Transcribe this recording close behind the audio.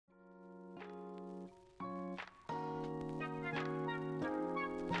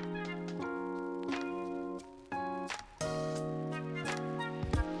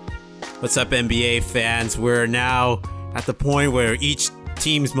What's up, NBA fans? We're now at the point where each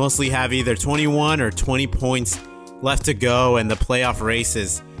teams mostly have either 21 or 20 points left to go, and the playoff race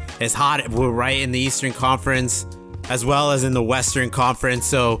is hot. We're right in the Eastern Conference as well as in the Western Conference.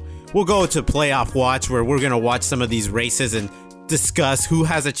 So we'll go to playoff watch, where we're going to watch some of these races and discuss who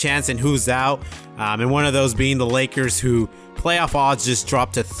has a chance and who's out. And one of those being the Lakers, who playoff odds just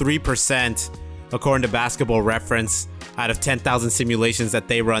dropped to 3% according to Basketball Reference out of 10,000 simulations that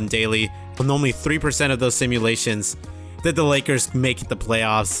they run daily. And only 3% of those simulations did the Lakers make it the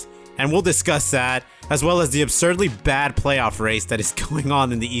playoffs. And we'll discuss that, as well as the absurdly bad playoff race that is going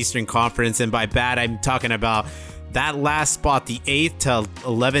on in the Eastern Conference. And by bad, I'm talking about that last spot, the 8th to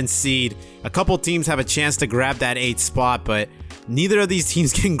 11th seed. A couple teams have a chance to grab that 8th spot, but neither of these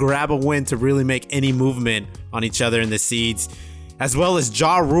teams can grab a win to really make any movement on each other in the seeds. As well as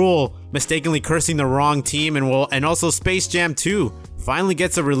Ja Rule mistakenly cursing the wrong team, and also Space Jam 2 finally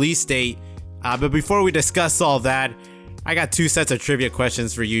gets a release date. But before we discuss all that, I got two sets of trivia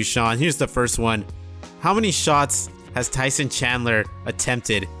questions for you, Sean. Here's the first one. How many shots has Tyson Chandler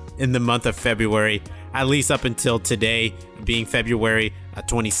attempted in the month of February, at least up until today, being February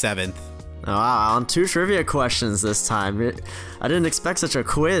 27th? Oh, wow, on two trivia questions this time. I didn't expect such a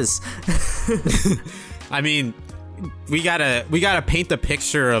quiz. I mean, we gotta paint the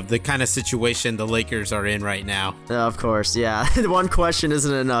picture of the kind of situation the Lakers are in right now. Of course, yeah. One question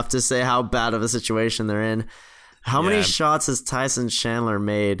isn't enough to say how bad of a situation they're in. How many shots has Tyson Chandler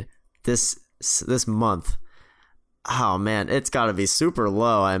made this month? Oh man, it's got to be super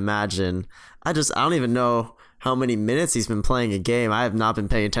low, I imagine. I don't even know how many minutes he's been playing a game. I have not been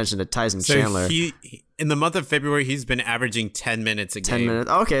paying attention to Tyson Chandler. In the month of February, he's been averaging 10 minutes a game. 10 minutes.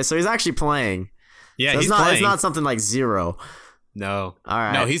 Okay, so he's actually playing. Yeah, so he's playing. It's not something like zero. No. All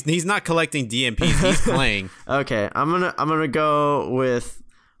right. No, he's not collecting DMPs. He's playing. Okay, I'm gonna go with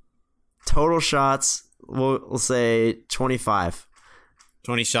total shots. We'll say 25.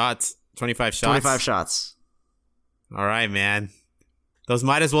 20 shots. 25 shots. 25 shots. All right, man. Those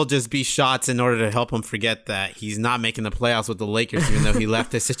might as well just be shots in order to help him forget that he's not making the playoffs with the Lakers, even though he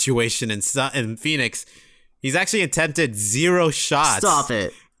left the situation in Phoenix. He's actually attempted 0 shots. Stop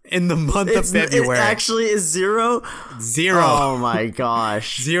it. In the month of February. It actually is 0? 0. Oh my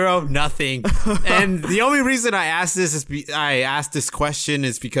gosh. 0, nothing. And the only reason I asked this question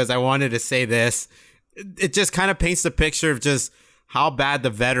is because I wanted to say this. It just kind of paints the picture of just how bad the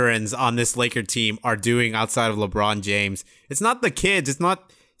veterans on this Laker team are doing outside of LeBron James. It's not the kids. It's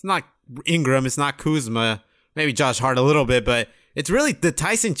not Ingram. It's not Kuzma. Maybe Josh Hart a little bit, but it's really the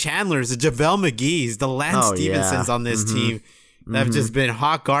Tyson Chandlers, the JaVale McGee's, the Lance Stevensons on this team that have just been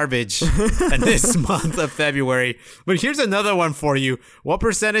hot garbage in this month of February. But here's another one for you. What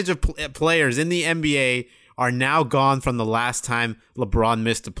percentage of players in the NBA are now gone from the last time LeBron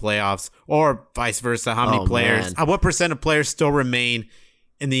missed the playoffs, or vice versa? How many players? What percent of players still remain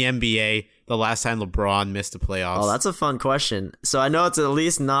in the NBA the last time LeBron missed the playoffs? Oh, that's a fun question. So I know it's at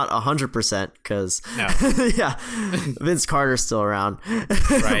least not 100% because, yeah, Vince Carter's still around.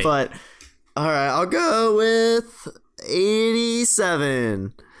 Right. But all right, I'll go with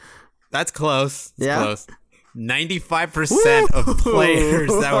 87. That's close. Yeah. Close. 95% of players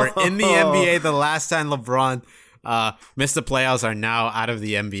that were in the NBA the last time LeBron missed the playoffs are now out of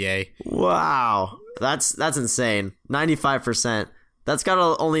the NBA. Wow. That's insane. 95%. That's got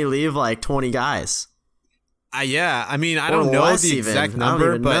to only leave like 20 guys. Yeah. I mean, I don't know the exact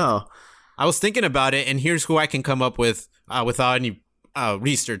number, but know. I was thinking about it, and here's who I can come up with without any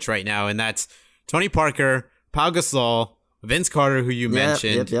research right now, and that's Tony Parker, Pau Gasol, Vince Carter, who you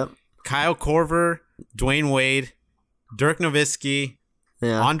mentioned, Kyle Korver, Dwayne Wade, Dirk Nowitzki,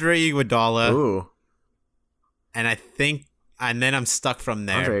 Andre Iguodala, ooh, and then I'm stuck from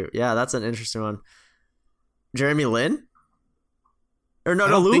there. That's an interesting one. Jeremy Lin? Or no,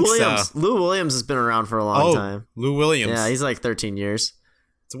 Lou Williams. So. Lou Williams has been around for a long time. Lou Williams. Yeah, he's like 13 years.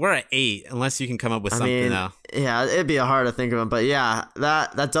 So we're at 8, unless you can come up with something now. Yeah, it'd be hard to think of him, but yeah,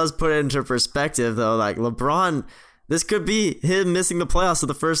 that does put it into perspective though. Like LeBron, this could be him missing the playoffs for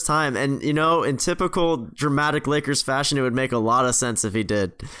the first time, and you know, in typical dramatic Lakers fashion, it would make a lot of sense if he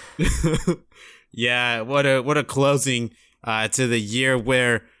did. Yeah, what a closing to the year.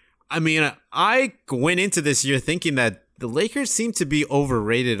 Where, I mean, I went into this year thinking that the Lakers seem to be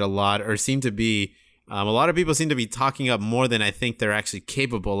overrated a lot, or seem to be a lot of people seem to be talking up more than I think they're actually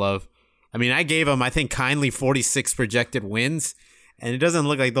capable of. I mean, I gave them, I think, kindly 46 projected wins, and it doesn't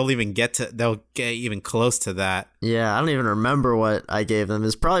look like they'll get even close to that. Yeah, I don't even remember what I gave them.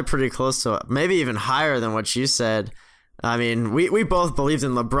 It's probably pretty close to, maybe even higher than what you said. I mean, we both believed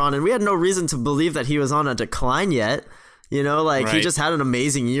in LeBron, and we had no reason to believe that he was on a decline yet. You know, like he just had an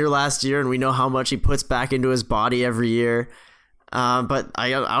amazing year last year, and we know how much he puts back into his body every year. But I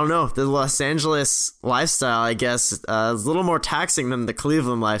don't know. The Los Angeles lifestyle, I guess, is a little more taxing than the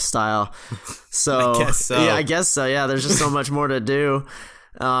Cleveland lifestyle. So, I guess so. Yeah, there's just so much more to do,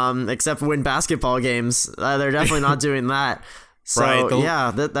 except win basketball games. They're definitely not doing that. So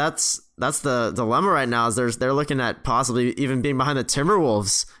that's the dilemma right now. Is they're looking at possibly even being behind the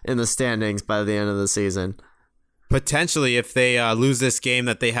Timberwolves in the standings by the end of the season. Potentially, if they lose this game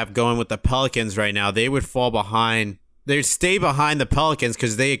that they have going with the Pelicans right now, they would fall behind. They stay behind the Pelicans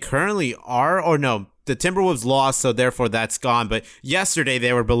because they currently are, or no, the Timberwolves lost, so therefore that's gone. But yesterday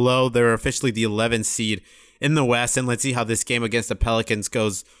they were below. They were officially the 11th seed in the West, and let's see how this game against the Pelicans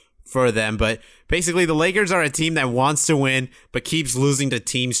goes for them. But basically, the Lakers are a team that wants to win but keeps losing to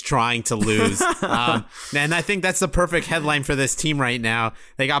teams trying to lose. And I think that's the perfect headline for this team right now.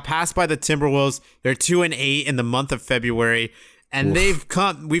 They got passed by the Timberwolves. They're 2-8 in the month of February. And we've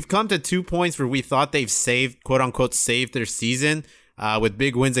come to 2 points where we thought they've saved, quote unquote, saved their season with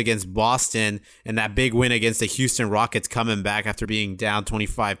big wins against Boston and that big win against the Houston Rockets coming back after being down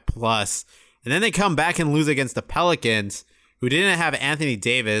 25 plus. And then they come back and lose against the Pelicans, who didn't have Anthony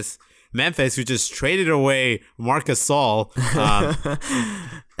Davis. Memphis, who just traded away Marc Gasol.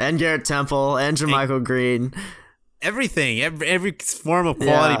 And Garrett Temple and JaMychal Green. Everything, every form of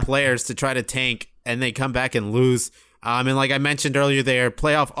quality players to try to tank, and they come back and lose. And like I mentioned earlier, their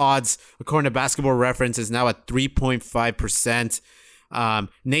playoff odds, according to Basketball Reference, is now at 3.5%.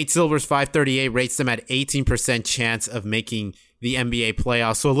 Nate Silver's 538 rates them at 18% chance of making the NBA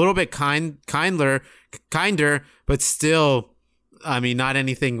playoffs. So a little bit kinder, but still, I mean, not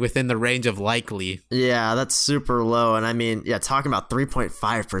anything within the range of likely. Yeah, that's super low. And I mean, talking about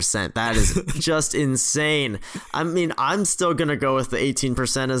 3.5%, that is just insane. I mean, I'm still going to go with the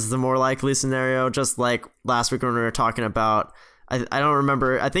 18% as the more likely scenario, just like last week when we were talking about, I don't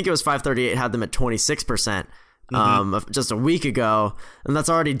remember, I think it was 538 had them at 26%. Just a week ago, and that's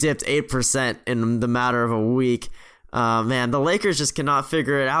already dipped 8% in the matter of a week. Man, the Lakers just cannot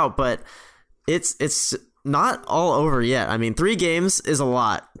figure it out, but it's not all over yet. I mean, 3 games is a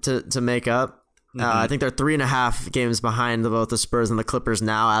lot to make up. I think they're 3.5 games behind both the Spurs and the Clippers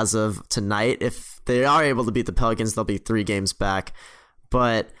now as of tonight. If they are able to beat the Pelicans, they'll be 3 games back.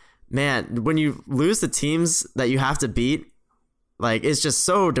 But man, when you lose the teams that you have to beat, like, it's just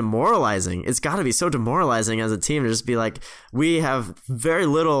so demoralizing. It's got to be so demoralizing as a team to just be like, we have very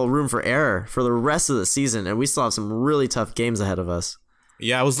little room for error for the rest of the season, and we still have some really tough games ahead of us.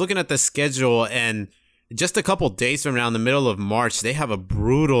 Yeah, I was looking at the schedule, and just a couple days from now, in the middle of March, they have a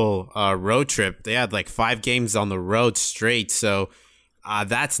brutal road trip. They had like 5 games on the road straight, so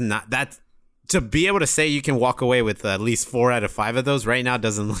that's to be able to say you can walk away with at least 4 out of 5 of those right now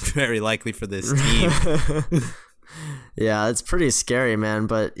doesn't look very likely for this team. Yeah, it's pretty scary, man.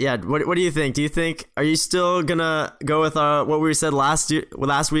 But yeah, what do you think? Are you still gonna go with what we said last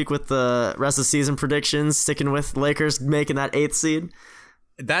week with the rest of the season predictions, sticking with Lakers making that 8th seed?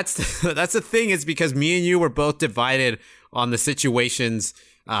 That's the thing, is because me and you were both divided on the situations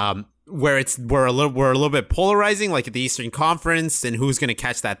where we're a little bit polarizing, like at the Eastern Conference and who's going to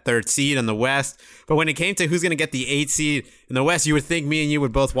catch that 3rd seed in the West. But when it came to who's going to get the 8th seed in the West, you would think me and you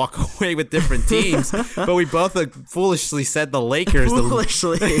would both walk away with different teams. But we both foolishly said the Lakers,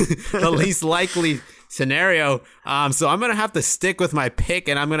 the least likely scenario. So I'm going to have to stick with my pick,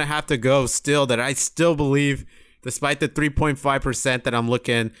 and I'm going to have to go still that I still believe, despite the 3.5% that I'm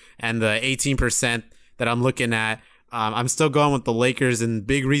looking and the 18% that I'm looking at, I'm still going with the Lakers, and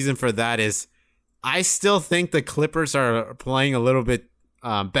big reason for that is I still think the Clippers are playing a little bit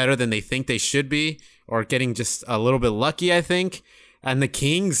better than they think they should be, or getting just a little bit lucky, I think. And the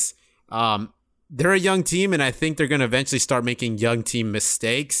Kings, they're a young team, and I think they're going to eventually start making young team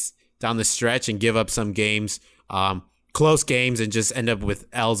mistakes down the stretch and give up some games, close games, and just end up with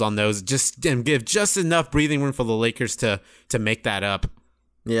L's on those, and give just enough breathing room for the Lakers to make that up.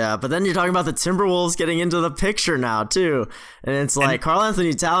 Yeah, but then you're talking about the Timberwolves getting into the picture now, too. And it's like, Karl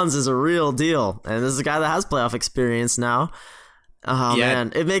Anthony Towns is a real deal. And this is a guy that has playoff experience now. Oh, yeah.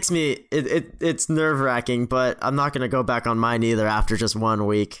 Man, it makes me, it's nerve-wracking, but I'm not going to go back on mine either after just 1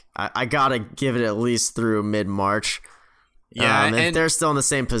 week. I got to give it at least through mid-March. Yeah, if they're still in the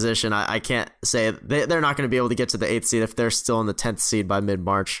same position, I can't say, they're not going to be able to get to the 8th seed if they're still in the 10th seed by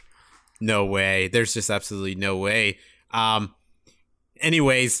mid-March. No way. There's just absolutely no way.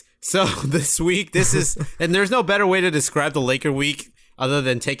 Anyways, so this week, and there's no better way to describe the Laker week other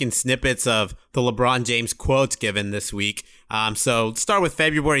than taking snippets of the LeBron James quotes given this week. So let's start with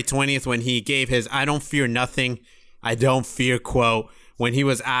February 20th when he gave his "I don't fear nothing, I don't fear" quote when he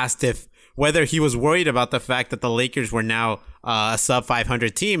was asked if whether he was worried about the fact that the Lakers were now a sub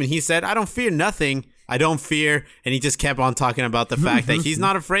 500 team. And he said, I don't fear nothing. I don't fear. And he just kept on talking about the fact that he's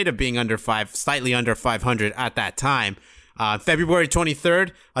not afraid of being slightly under 500 at that time. February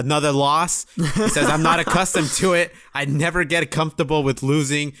 23rd, another loss. He says, I'm not accustomed to it. I never get comfortable with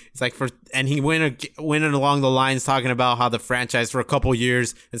losing. It's like and he went along the lines talking about how the franchise for a couple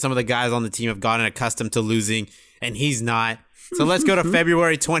years and some of the guys on the team have gotten accustomed to losing, and he's not. So let's go to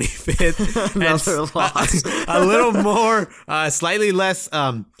February 25th. Another loss. A little more, slightly less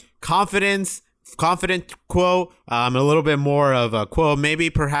confident quote, a little bit more of a quote, maybe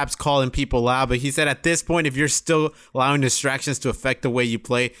perhaps calling people out. But he said, at this point, if you're still allowing distractions to affect the way you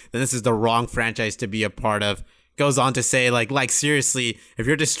play, then this is the wrong franchise to be a part of. Goes on to say, like seriously, if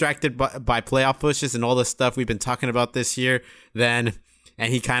you're distracted by playoff pushes and all the stuff we've been talking about this year, then,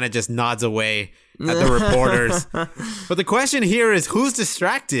 and he kind of just nods away at the reporters. But the question here is, who's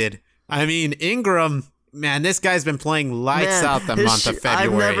distracted? I mean, Ingram, man, this guy's been playing lights out the month of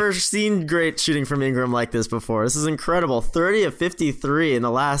February. I've never seen great shooting from Ingram like this before. This is incredible. 30 of 53 in the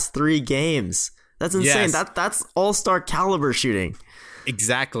last 3 games. That's insane. Yes. That's all-star caliber shooting.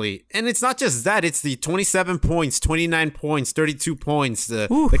 Exactly. And it's not just that. It's the 27 points, 29 points, 32 points,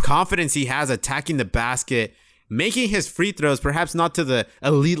 the confidence he has attacking the basket, making his free throws, perhaps not to the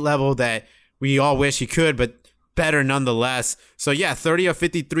elite level that we all wish he could, but better nonetheless. So yeah, 30 of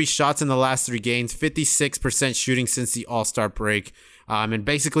 53 shots in the last 3 games, 56% shooting since the All-Star break, and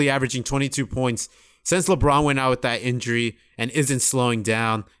basically averaging 22 points since LeBron went out with that injury and isn't slowing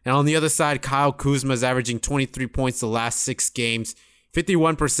down. And on the other side, Kyle Kuzma is averaging 23 points the last 6 games,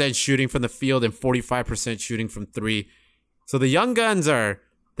 51% shooting from the field and 45% shooting from 3. So the young guns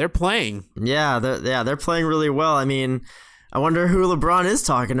they're playing. Yeah, they're playing really well. I mean, I wonder who LeBron is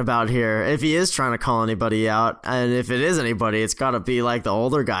talking about here, if he is trying to call anybody out. And if it is anybody, it's got to be like the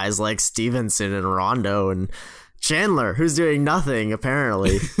older guys like Stevenson and Rondo and Chandler, who's doing nothing,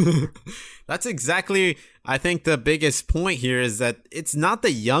 apparently. That's exactly, I think, the biggest point here is that it's not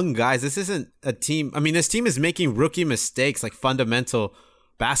the young guys. This isn't a team. I mean, this team is making rookie mistakes, like fundamental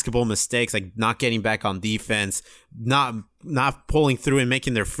basketball mistakes, like not getting back on defense, not pulling through and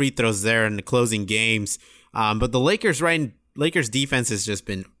making their free throws there in the closing games. But the Lakers defense has just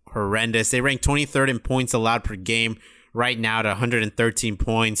been horrendous. They rank 23rd in points allowed per game right now at 113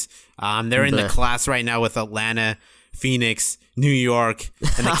 points. They're in the class right now with Atlanta, Phoenix, New York,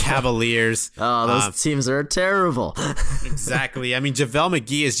 and the Cavaliers. Oh, those teams are terrible. Exactly. I mean, JaVale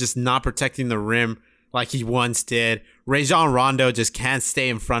McGee is just not protecting the rim like he once did. Rajon Rondo just can't stay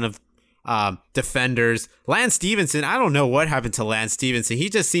in front of defenders. Lance Stevenson, I don't know what happened to Lance Stevenson. He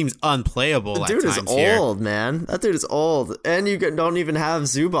just seems unplayable. The dude is old, man. That dude is old. And you don't even have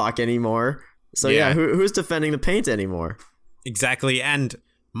Zubac anymore. So yeah, who's defending the paint anymore? Exactly. And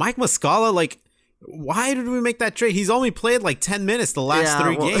Mike Muscala, like, why did we make that trade? He's only played like 10 minutes the last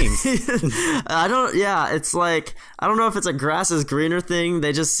 3 games. It's like, I don't know if it's a grass is greener thing.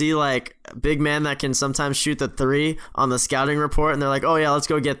 They just see like a big man that can sometimes shoot the 3 on the scouting report, and they're like, oh yeah, let's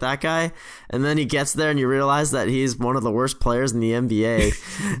go get that guy. And then he gets there and you realize that he's one of the worst players in the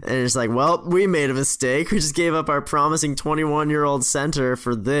NBA. And it's like, well, we made a mistake. We just gave up our promising 21-year-old center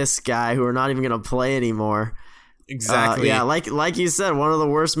for this guy who we're not even going to play anymore. Exactly. Like you said, one of the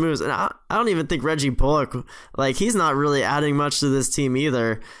worst moves. And I don't even think Reggie Bullock, like, he's not really adding much to this team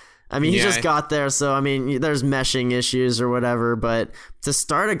either. I mean, he just got there, so, I mean, there's meshing issues or whatever, but to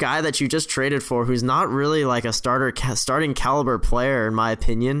start a guy that you just traded for who's not really like a starting caliber player, in my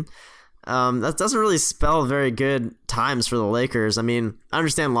opinion, that doesn't really spell very good times for the Lakers. I mean, I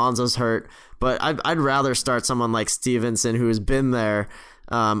understand Lonzo's hurt, but I'd rather start someone like Stevenson who's been there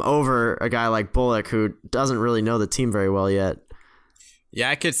over a guy like Bullock who doesn't really know the team very well yet. Yeah,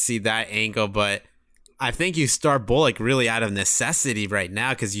 I could see that angle, but I think you start Bullock really out of necessity right now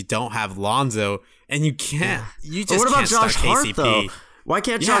because you don't have Lonzo, and you can't. You just what about can't Josh start Hart, KCP. though? Why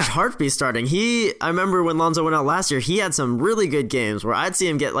can't Josh Hart be starting? I remember when Lonzo went out last year, he had some really good games where I'd see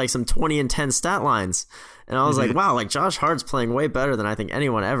him get like some 20 and 10 stat lines. And I was like, wow, like Josh Hart's playing way better than I think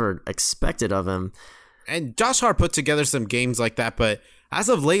anyone ever expected of him. And Josh Hart put together some games like that, but as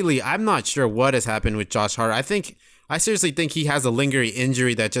of lately, I'm not sure what has happened with Josh Hart. I seriously think he has a lingering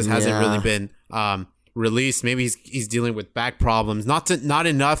injury that just hasn't really been released. Maybe he's dealing with back problems. Not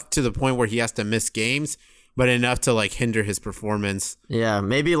enough to the point where he has to miss games, but enough to like hinder his performance. Yeah,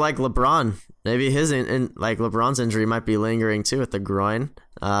 maybe like LeBron. Maybe his like LeBron's injury might be lingering too with the groin.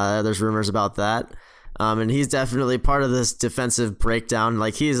 There's rumors about that. And he's definitely part of this defensive breakdown.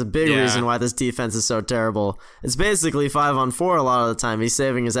 Like, he's a big reason why this defense is so terrible. It's basically 5-on-4 a lot of the time. He's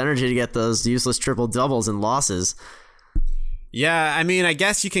saving his energy to get those useless triple doubles and losses. Yeah, I mean, I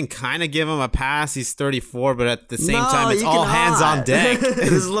guess you can kind of give him a pass. He's 34, but at the same time, it's all hands on deck.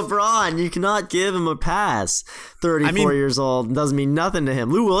 This is LeBron. You cannot give him a pass. 34 years old doesn't mean nothing to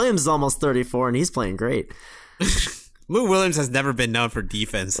him. Lou Williams is almost 34, and he's playing great. Lou Williams has never been known for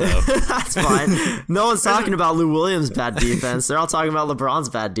defense, though. That's fine. No one's talking about Lou Williams' bad defense. They're all talking about LeBron's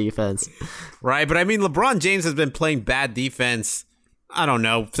bad defense. Right, but I mean, LeBron James has been playing bad defense, I don't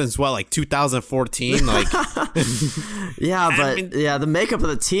know, since like 2014? Like, the makeup of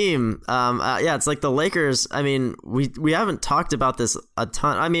the team, it's like the Lakers. I mean, we haven't talked about this a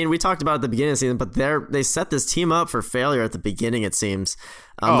ton. I mean, we talked about it at the beginning of the season, but they set this team up for failure at the beginning, it seems.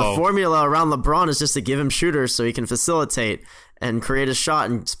 The formula around LeBron is just to give him shooters so he can facilitate and create a shot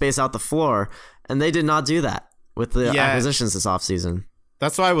and space out the floor, and they did not do that with the acquisitions this offseason.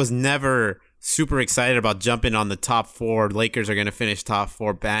 That's why I was never super excited about jumping on the top 4. Lakers are going to finish top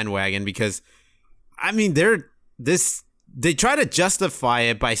 4 bandwagon because, I mean, they try to justify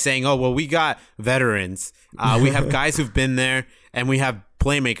it by saying, oh, well, we got veterans. We have guys who've been there, and we have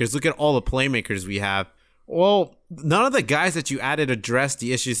playmakers. Look at all the playmakers we have. Well, none of the guys that you added addressed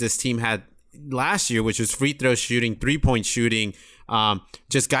the issues this team had last year, which was free throw shooting, 3-point shooting,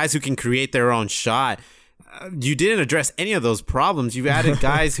 just guys who can create their own shot. You didn't address any of those problems. You added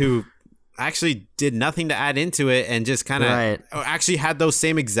guys who actually did nothing to add into it and just kind of actually had those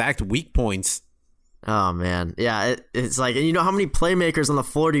same exact weak points. Oh, man. Yeah, it's like, and you know how many playmakers on the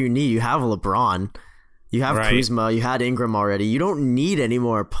floor do you need? You have LeBron. You have Kuzma. You had Ingram already. You don't need any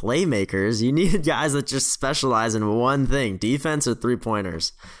more playmakers. You need guys that just specialize in one thing, defense or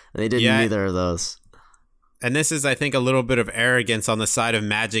three-pointers. And they didn't either of those. And this is, I think, a little bit of arrogance on the side of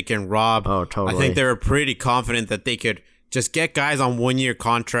Magic and Rob. Oh, totally. I think they were pretty confident that they could just get guys on one-year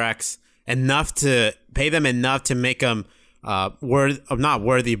contracts, enough to pay them enough to make them not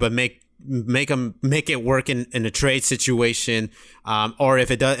worthy, but make it work in a trade situation. Or if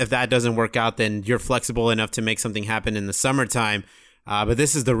that doesn't work out, then you're flexible enough to make something happen in the summertime. But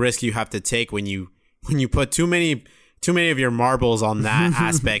this is the risk you have to take when you put too many of your marbles on that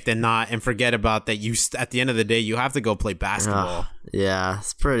aspect and forget about that. At the end of the day, you have to go play basketball. Yeah,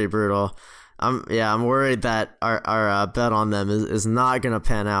 it's pretty brutal. I'm worried that our bet on them is not going to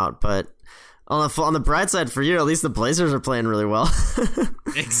pan out. But on the bright side for you, at least the Blazers are playing really well.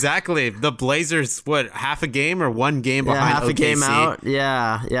 Exactly. The Blazers, half a game or one game behind half OKC? A game out.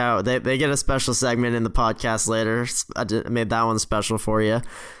 Yeah. They get a special segment in the podcast later. I made that one special for you.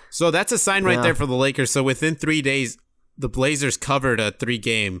 So that's a sign right there for the Lakers. So within 3 days, the Blazers covered a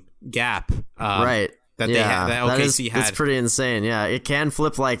 3-game gap. That OKC had. It's pretty insane. Yeah, it can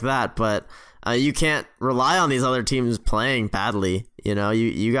flip like that, but you can't rely on these other teams playing badly. You know,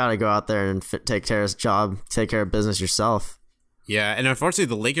 you got to go out there and take care of business yourself. Yeah, and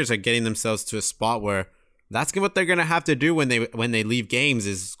unfortunately, the Lakers are getting themselves to a spot where that's what they're going to have to do when they leave games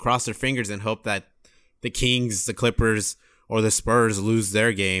is cross their fingers and hope that the Kings, the Clippers, or the Spurs lose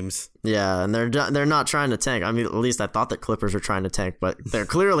their games. Yeah, and they're not trying to tank. I mean, at least I thought the Clippers were trying to tank, but they're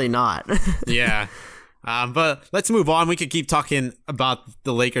clearly not. Yeah. But let's move on. We could keep talking about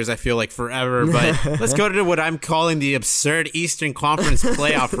the Lakers, I feel like, forever. But let's go to what I'm calling the absurd Eastern Conference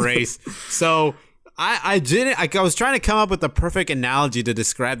playoff race. So I was trying to come up with the perfect analogy to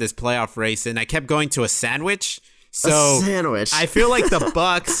describe this playoff race, and I kept going to a sandwich. So a sandwich. I feel like the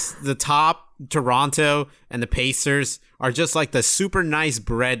Bucks, the top, Toronto, and the Pacers are just like the super nice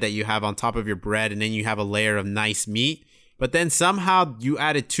bread that you have on top of your bread, and then you have a layer of nice meat. But then somehow you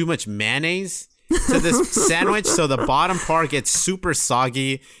added too much mayonnaise to this sandwich, so the bottom part gets super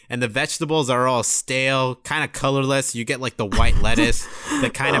soggy, and the vegetables are all stale, kind of colorless. You get like the white lettuce, the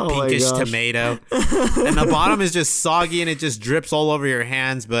kind of pinkish tomato, and the bottom is just soggy, and it just drips all over your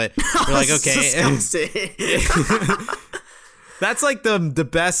hands. But you're like, okay. That's like the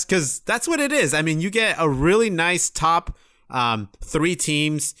best, because that's what it is. I mean, you get a really nice top 3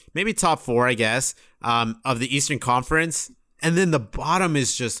 teams, maybe top 4, I guess, of the Eastern Conference. And then the bottom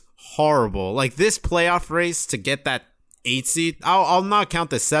is just horrible. Like this playoff race to get that 8 seed, I'll not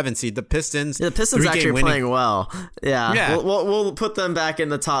count the 7 seed. The Pistons. Yeah, the Pistons actually playing well. Yeah. We'll put them back in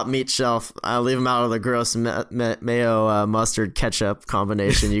the top meat shelf. I'll leave them out of the gross mayo mustard ketchup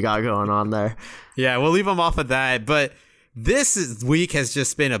combination you got going on there. Yeah, we'll leave them off of that. But this week has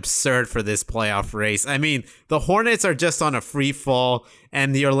just been absurd for this playoff race. I mean, the Hornets are just on a free fall,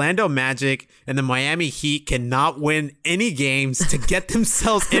 and the Orlando Magic and the Miami Heat cannot win any games to get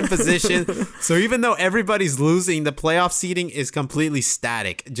themselves in position. So even though everybody's losing, the playoff seeding is completely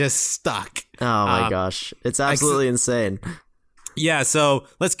static, just stuck. Oh my gosh. It's absolutely insane. Yeah, so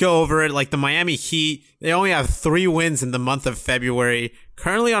let's go over it. Like the Miami Heat, they only have 3 wins in the month of February.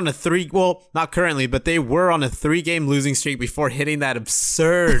 currently on not currently, but they were on a 3-game losing streak before hitting that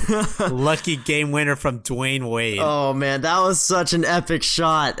absurd lucky game winner from Dwayne Wade. Oh, man, that was such an epic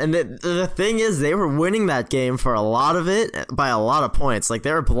shot. And the thing is, they were winning that game for a lot of it by a lot of points. Like,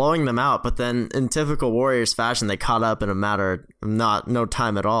 they were blowing them out, but then in typical Warriors fashion, they caught up in a matter of no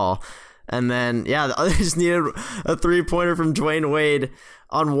time at all. And then, yeah, they just needed a 3-pointer from Dwayne Wade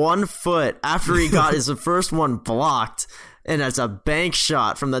on 1 foot after he got his first one blocked. And it's a bank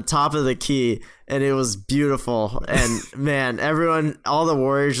shot from the top of the key, and it was beautiful. And man, all the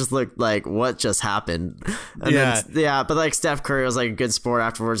Warriors just looked like, what just happened? And then, but like Steph Curry was like a good sport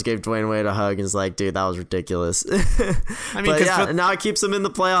afterwards, gave Dwayne Wade a hug, and was like, dude, that was ridiculous. I mean, but now it keeps them in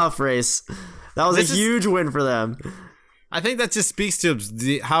the playoff race. That was a huge win for them. I think that just speaks to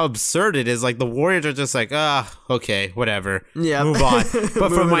how absurd it is. Like, the Warriors are just like, okay, whatever. Yeah. Move on. But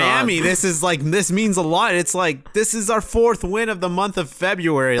for Miami, this means a lot. It's like, this is our 4th win of the month of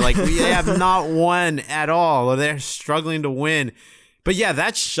February. Like, we have not won at all. They're struggling to win. But yeah,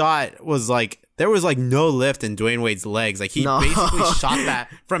 that shot was like, there was like no lift in Dwayne Wade's legs. Like, he basically shot that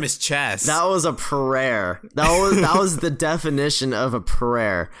from his chest. That was a prayer. That was the definition of a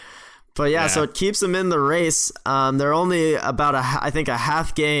prayer. But yeah, so it keeps them in the race. They're only about a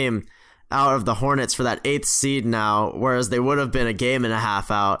half game out of the Hornets for that 8th seed now, whereas they would have been a game and a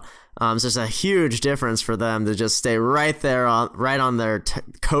half out. So it's a huge difference for them to just stay right there on their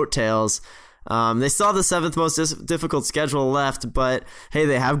coattails. They still have the 7th most difficult schedule left, but hey,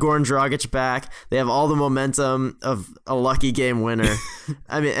 they have Goran Dragic back. They have all the momentum of a lucky game winner.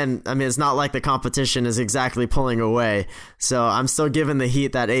 I mean, it's not like the competition is exactly pulling away. So I'm still giving the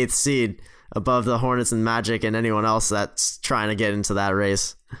Heat that 8th seed above the Hornets and Magic and anyone else that's trying to get into that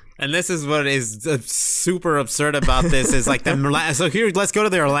race. And this is what is super absurd about this is like so here, let's go to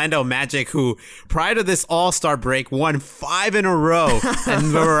the Orlando Magic, who prior to this All-Star break won 5 in a row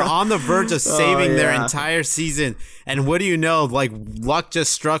and were on the verge of saving their entire season. And what do you know? Like, luck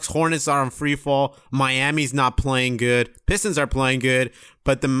just struck. Hornets are on free fall. Miami's not playing good. Pistons are playing good.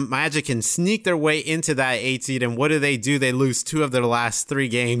 But the Magic can sneak their way into that 8 seed. And what do? They lose 2 of their last 3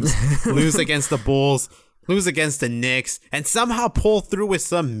 games. Lose against the Bulls. Lose against the Knicks, and somehow pull through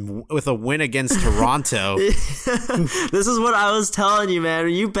with a win against Toronto. This is what I was telling you, man.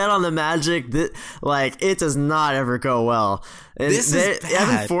 When you bet on the Magic, it does not ever go well. And this is bad.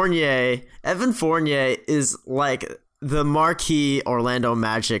 Evan Fournier is like the marquee Orlando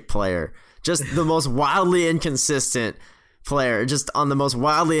Magic player. Just the most wildly inconsistent player, just on the most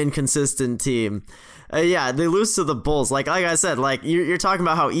wildly inconsistent team. They lose to the Bulls. Like I said, like you're talking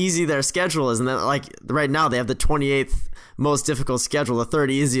about how easy their schedule is, and then like right now they have the 28th most difficult schedule, the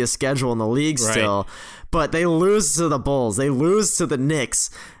 3rd easiest schedule in the league still. But they lose to the Bulls. They lose to the Knicks.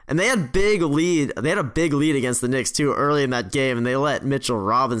 And they had a big lead against the Knicks too early in that game, and they let Mitchell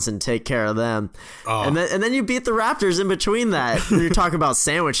Robinson take care of them. Oh. And then you beat the Raptors in between that. You're talking about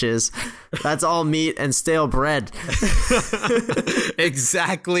sandwiches. That's all meat and stale bread.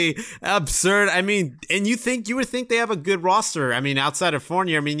 Exactly. Absurd. I mean, and you would think they have a good roster. I mean, outside of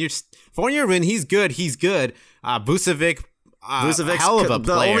Fournier, Fournier, when he's good, he's good. Vucevic, hell of a player.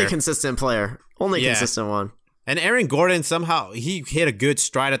 The only consistent player. Consistent one. And Aaron Gordon, somehow, he hit a good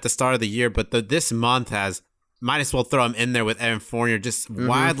stride at the start of the year, but this month might as well throw him in there with Evan Fournier, just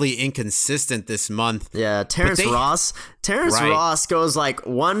wildly inconsistent this month. Yeah, Terrence Ross goes like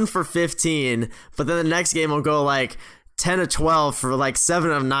 1 for 15, but then the next game will go like 10 of 12 for like 7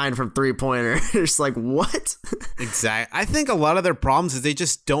 of 9 from 3-pointer. It's like, what? Exactly. I think a lot of their problems is they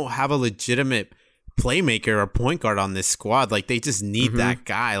just don't have a legitimate playmaker or point guard on this squad. Like, they just need that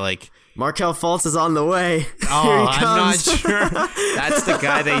guy. Like, Markelle Fultz is on the way. Oh, I'm not sure. That's the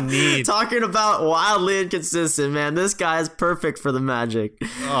guy they need. Talking about wildly inconsistent, man. This guy is perfect for the Magic.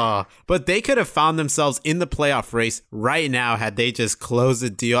 Oh, but they could have found themselves in the playoff race right now had they just closed the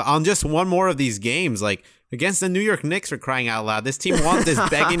deal on just one more of these games. Like, against the New York Knicks, for crying out loud. This team is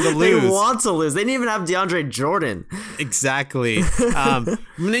begging to lose. They want to lose. They didn't even have DeAndre Jordan. Exactly. And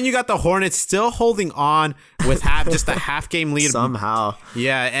then you got the Hornets still holding on with just a half-game lead. Somehow.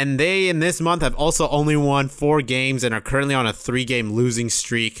 Yeah, and they, in this month, have also only won 4 games and are currently on a 3-game losing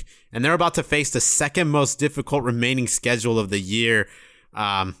streak. And they're about to face the second most difficult remaining schedule of the year.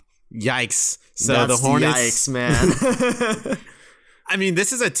 Yikes. So that's the Hornets... Yikes, man. I mean,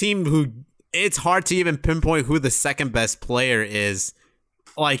 this is a team who... It's hard to even pinpoint who the second best player is.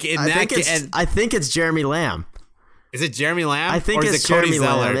 Like I think it's Jeremy Lamb. Is it Jeremy Lamb? I think it's Jeremy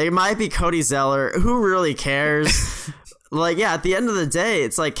Lamb. It might be Cody Zeller. Who really cares? Like, yeah, at the end of the day,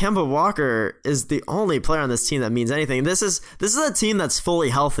 it's like Kemba Walker is the only player on this team that means anything. This is a team that's fully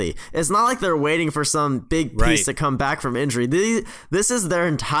healthy. It's not like they're waiting for some big piece to come back from injury. This is their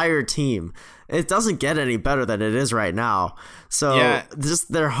entire team. It doesn't get any better than it is right now. So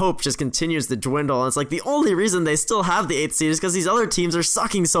just their hope just continues to dwindle. And it's like the only reason they still have the 8th seed is because these other teams are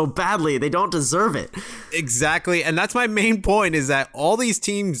sucking so badly. They don't deserve it. Exactly. And that's my main point, is that all these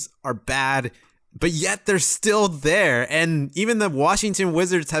teams are bad, but yet they're still there. And even the Washington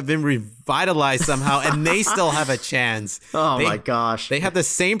Wizards have been revitalized somehow, and they still have a chance. My gosh. They have the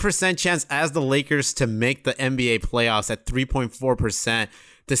same percent chance as the Lakers to make the NBA playoffs at 3.4%,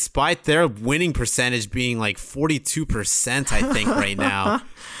 despite their winning percentage being like 42%, I think, right now.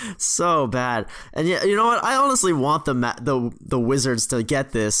 So bad. And yeah, you know what? I honestly want the Wizards to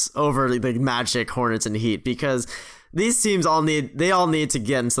get this over the Magic, Hornets, and Heat, because these teams all need to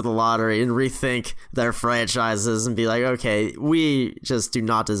get into the lottery and rethink their franchises and be like, okay, we just do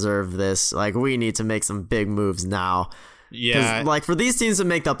not deserve this. Like, we need to make some big moves now. Yeah. Like, for these teams to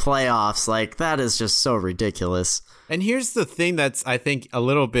make the playoffs, like, that is just so ridiculous. And here's the thing that's, I think, a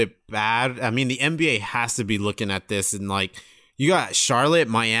little bit bad. I mean, the NBA has to be looking at this, and like, you got Charlotte,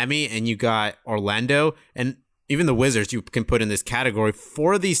 Miami, and you got Orlando, and even the Wizards you can put in this category.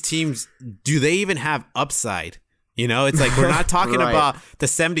 4 of these teams, do they even have upside? You know, it's like, we're not talking Right. about the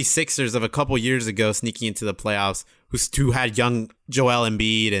 76ers of a couple years ago sneaking into the playoffs, who had young Joel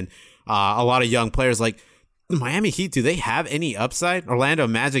Embiid and a lot of young players. Like, the Miami Heat, do they have any upside? Orlando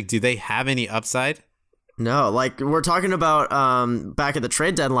Magic, do they have any upside? No, like, we're talking about back at the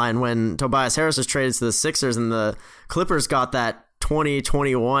trade deadline when Tobias Harris was traded to the Sixers and the Clippers got that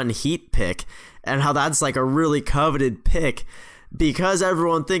 2021 Heat pick, and how that's like a really coveted pick because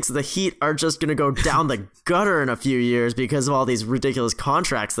everyone thinks the Heat are just going to go down the gutter in a few years because of all these ridiculous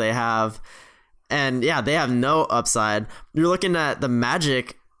contracts they have. And yeah, they have no upside. You're looking at the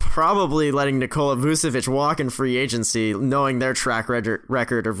Magic probably letting Nikola Vucevic walk in free agency, knowing their track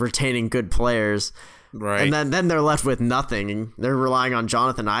record of retaining good players. Right. And then they're left with nothing. They're relying on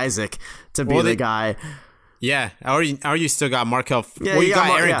Jonathan Isaac to be the guy. Yeah. Or you still got Markelle. Yeah, well, you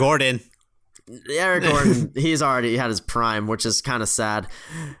got Aaron Gordon. Eric Gordon, he's already had his prime, which is kind of sad.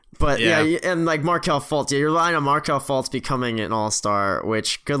 But yeah, and like Markelle Fultz, you're relying on Markelle Fultz becoming an all-star,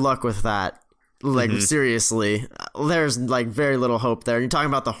 which good luck with that. Like, seriously, there's like very little hope there. And you're talking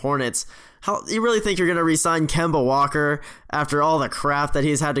about the Hornets. How you really think you're going to re-sign Kemba Walker after all the crap that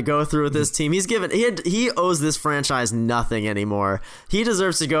he's had to go through with this team? He owes this franchise nothing anymore. He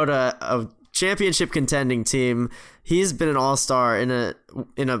deserves to go to a championship contending team. He's been an all-star in a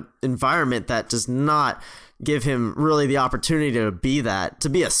environment that does not give him really the opportunity to be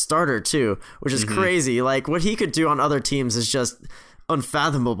a starter too, which is crazy. Like, what he could do on other teams is just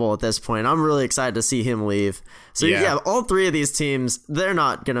unfathomable at this point. I'm really excited to see him leave. So yeah, all 3 of these teams, they're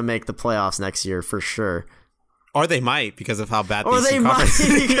not going to make the playoffs next year for sure. Or they might because of how bad because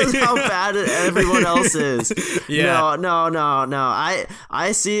of how bad everyone else is. Yeah. No.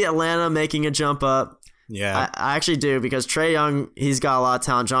 I see Atlanta making a jump up. Yeah. I actually do, because Trae Young, he's got a lot of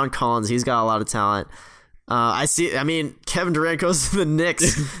talent. John Collins, he's got a lot of talent. Kevin Durant goes to the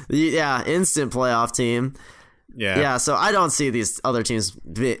Knicks. Instant playoff team. Yeah, so I don't see these other teams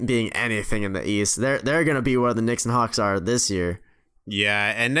being anything in the East. They're going to be where the Knicks and Hawks are this year.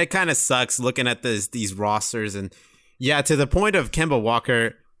 Yeah, and it kind of sucks looking at these rosters. And yeah, to the point of Kemba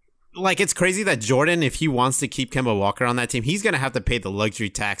Walker, like, it's crazy that Jordan, if he wants to keep Kemba Walker on that team, he's going to have to pay the luxury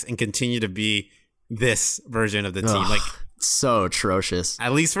tax and continue to be this version of the team. Like, so atrocious.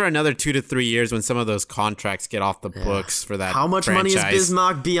 At least for another 2 to 3 years when some of those contracts get off the books for that. How much franchise. money is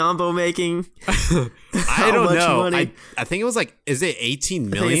Bismack Biyombo making? I don't know. I think it was like, is it 18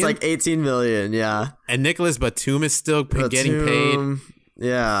 million? I think it's like 18 million, yeah. And Nicholas Batum is still getting paid.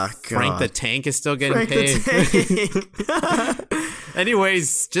 Yeah, God. Frank the Tank is still getting paid. The Tank.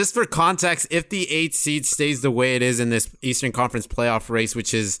 Anyways, just for context, if the 8th seed stays the way it is in this Eastern Conference playoff race,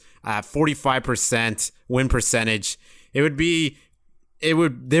 which is 45% win percentage, there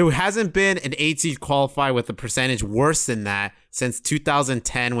hasn't been an 8 seed qualify with a percentage worse than that since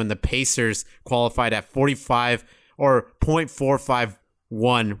 2010 when the Pacers qualified at 45 or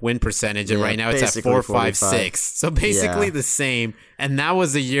 .451 win percentage, and right now it's at 4.56. So basically the same. And that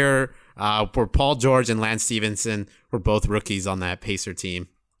was a year where Paul George and Lance Stevenson were both rookies on that Pacer team.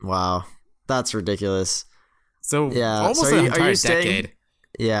 Wow, that's ridiculous. So almost an entire decade.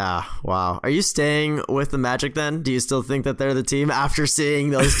 Yeah, wow. Are you staying with the Magic then? Do you still think that they're the team after seeing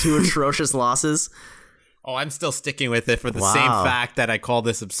those 2 atrocious losses? Oh, I'm still sticking with it for the same fact that I call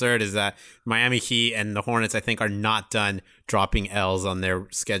this absurd, is that Miami Heat and the Hornets, I think, are not done dropping L's on their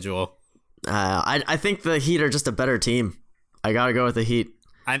schedule. I think the Heat are just a better team. I gotta go with the Heat.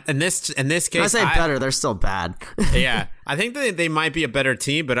 In this case, when I say better, they're still bad. Yeah, I think that they might be a better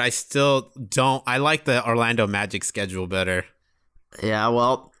team, but I still don't. I like the Orlando Magic schedule better. Yeah,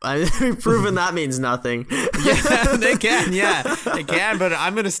 well, we've proven that means nothing. Yeah, they can. Yeah, they can, but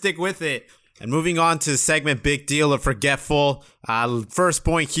I'm going to stick with it. And moving on to segment Big Deal or Forgetful. First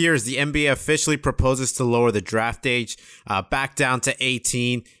point here is the NBA officially proposes to lower the draft age back down to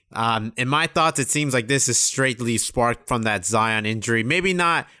 18. In my thoughts, it seems like this is straightly sparked from that Zion injury. Maybe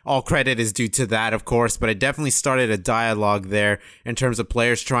not all credit is due to that, of course, but it definitely started a dialogue there in terms of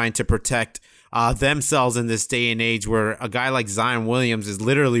players trying to protect themselves in this day and age where a guy like Zion Williams is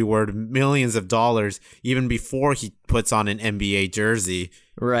literally worth millions of dollars even before he puts on an NBA jersey.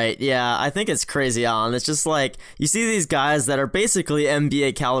 Right, yeah, I think it's crazy, Alan. It's just like, you see these guys that are basically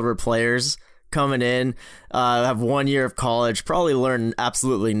NBA caliber players coming in, have 1 year of college, probably learn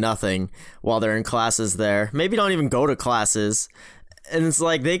absolutely nothing while they're in classes there. Maybe don't even go to classes. And it's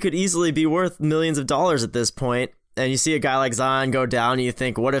like, they could easily be worth millions of dollars at this point. And you see a guy like Zion go down, and you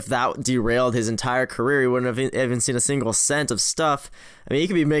think, what if that derailed his entire career? He wouldn't have even seen a single cent of stuff. I mean, he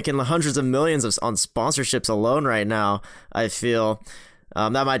could be making hundreds of millions on sponsorships alone right now, I feel.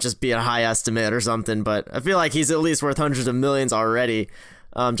 That might just be a high estimate or something, but I feel like he's at least worth hundreds of millions already,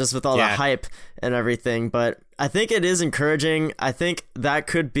 just with all the hype and everything. But I think it is encouraging. I think that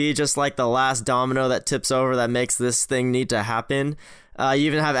could be just like the last domino that tips over that makes this thing need to happen. You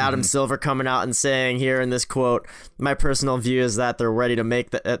even have Adam Silver coming out and saying here in this quote, my personal view is that they're ready to make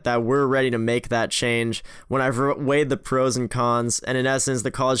that we're ready to make that change. When I've weighed the pros and cons, and in essence,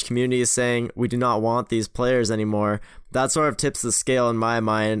 the college community is saying we do not want these players anymore. That sort of tips the scale in my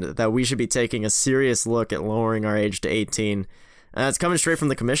mind that we should be taking a serious look at lowering our age to 18. And it's coming straight from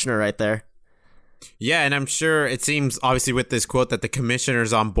the commissioner right there. Yeah, and I'm sure it seems obviously with this quote that the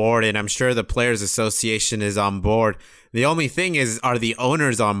commissioner's on board, and I'm sure the Players Association is on board. The only thing is, are the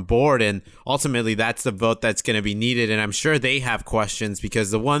owners on board? And ultimately, that's the vote that's going to be needed. And I'm sure they have questions, because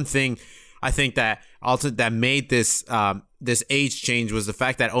the one thing I think that made this this age change was the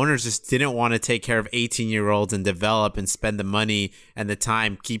fact that owners just didn't want to take care of 18-year-olds and develop and spend the money and the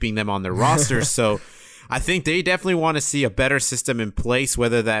time keeping them on their roster. So I think they definitely want to see a better system in place,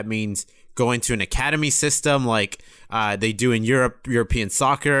 whether that means going to an academy system like they do in European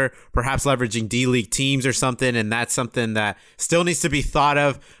soccer, perhaps leveraging D-League teams or something, and that's something that still needs to be thought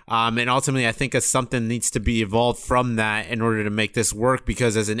of. And ultimately, I think something needs to be evolved from that in order to make this work,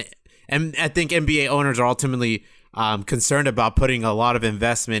 because and I think NBA owners are ultimately concerned about putting a lot of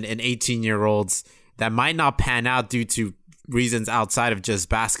investment in 18-year-olds that might not pan out due to reasons outside of just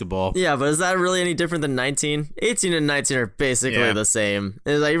basketball. Yeah, but is that really any different than 19? 18 and 19 are basically the same.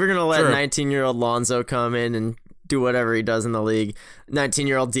 It's like, if you're going to let 19-year-old Lonzo come in and do whatever he does in the league,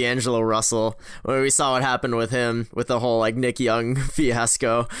 19-year-old D'Angelo Russell, when we saw what happened with him with the whole like Nick Young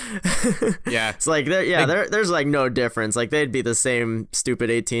fiasco. Yeah. It's like, there's like no difference. Like, they'd be the same stupid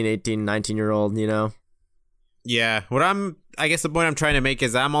 18, 19-year-old, you know? Yeah, I guess the point I'm trying to make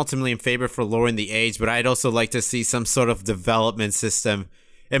is I'm ultimately in favor for lowering the age, but I'd also like to see some sort of development system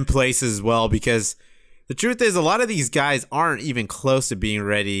in place as well, because the truth is a lot of these guys aren't even close to being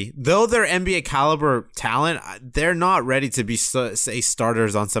ready. Though they're NBA caliber talent, they're not ready to be, say,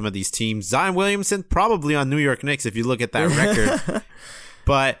 starters on some of these teams. Zion Williamson, probably on New York Knicks if you look at that record.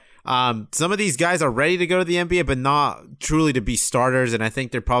 But some of these guys are ready to go to the NBA, but not truly to be starters, and I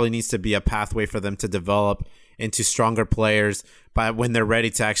think there probably needs to be a pathway for them to develop into stronger players but when they're ready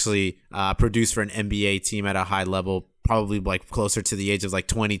to actually produce for an NBA team at a high level, probably like closer to the age of like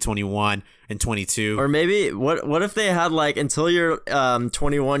 20, 21, and 22. Or maybe what if they had like until you're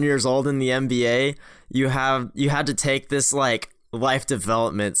 21 years old in the NBA, you had to take this like life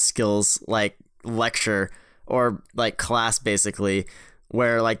development skills like lecture or like class basically,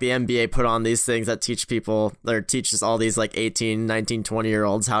 where like the NBA put on these things that teach people or teaches all these like 18, 19,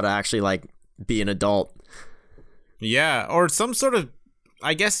 20-year-olds how to actually like be an adult. Yeah, or some sort of,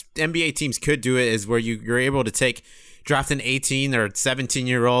 I guess NBA teams could do it, is where you're able to draft an 18 or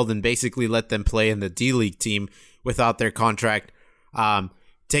 17-year-old and basically let them play in the D-League team without their contract,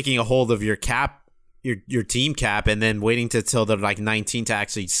 taking a hold of your cap, your team cap, and then waiting till they're like 19 to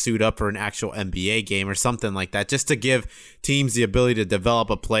actually suit up for an actual NBA game or something like that, just to give teams the ability to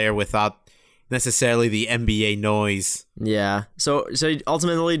develop a player without necessarily the NBA noise. Yeah. So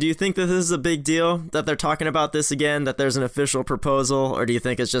ultimately, do you think that this is a big deal that they're talking about this again, that there's an official proposal, or do you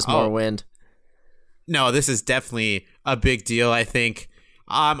think it's just more wind? No, this is definitely a big deal, I think.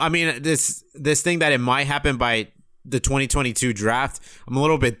 I mean, this thing that it might happen by the 2022 draft, I'm a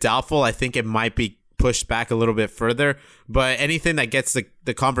little bit doubtful. I think it might be pushed back a little bit further. But anything that gets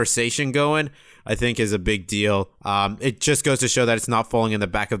the conversation going, I think is a big deal. It just goes to show that it's not falling in the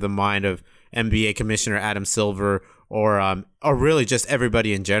back of the mind of NBA Commissioner Adam Silver or really just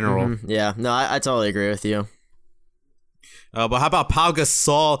everybody in general. Mm-hmm. Yeah, no, I totally agree with you. But how about Pau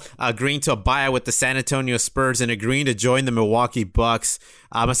Gasol agreeing to a buyout with the San Antonio Spurs and agreeing to join the Milwaukee Bucks?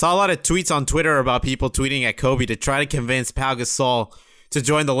 I saw a lot of tweets on Twitter about people tweeting at Kobe to try to convince Pau Gasol to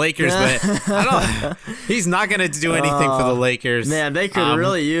join the Lakers, but he's not going to do anything for the Lakers. Man, they could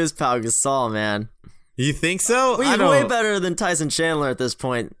really use Pau Gasol, man. You think so? He's way better than Tyson Chandler at this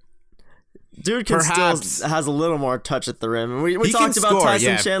point. Dude still has a little more touch at the rim. We talked about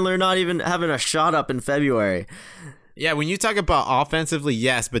Tyson Chandler not even having a shot up in February. Yeah, when you talk about offensively,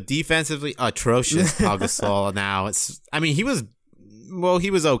 yes, but defensively, atrocious. Pau Gasol now. He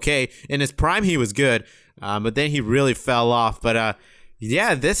was okay. In his prime, he was good, but then he really fell off. But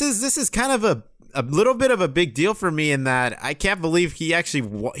yeah, this is kind of a little bit of a big deal for me in that I can't believe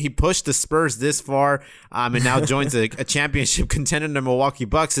he pushed the Spurs this far and now joins a championship contender in the Milwaukee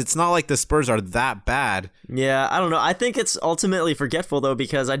Bucks. It's not like the Spurs are that bad. Yeah, I don't know. I think it's ultimately forgetful, though,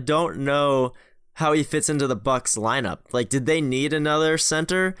 because I don't know how he fits into the Bucks lineup. Like, did they need another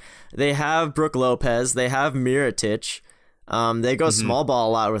center? They have Brook Lopez. They have Mirotic. They go small ball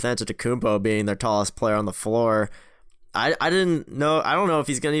a lot with Antetokounmpo being their tallest player on the floor. I didn't know. I don't know if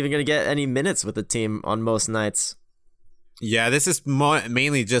he's even going to get any minutes with the team on most nights. Yeah, this is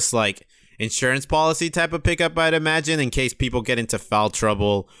mainly just like insurance policy type of pickup, I'd imagine, in case people get into foul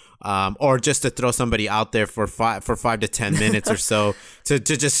trouble, or just to throw somebody out there for 5 to 10 minutes or so to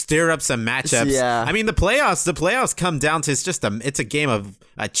just stir up some matchups. Yeah. I mean, the playoffs come down to it's a game of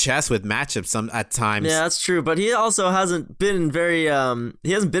chess with matchups at times. Yeah, that's true. But he also hasn't been he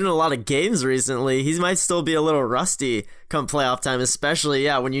hasn't been in a lot of games recently. He might still be a little rusty come playoff time, especially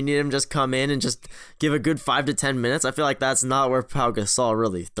when you need him just come in and just give a good 5 to 10 minutes. I feel like that's not where Pau Gasol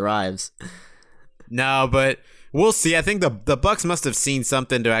really thrives. No, but we'll see. I think the Bucks must have seen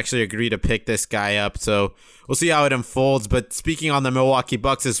something to actually agree to pick this guy up. So we'll see how it unfolds. But speaking on the Milwaukee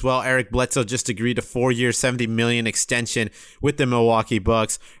Bucks as well, Eric Bledsoe just agreed to 4-year, $70 million extension with the Milwaukee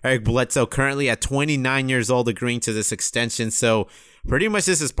Bucks. Eric Bledsoe currently at 29 years old agreeing to this extension. So pretty much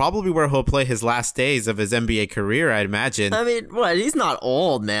this is probably where he'll play his last days of his NBA career, I'd imagine. I mean, what? He's not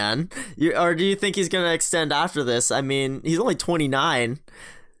old, man. Or do you think he's going to extend after this? I mean, he's only 29.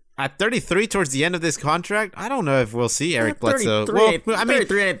 At 33 towards the end of this contract, I don't know if we'll see Eric Bledsoe.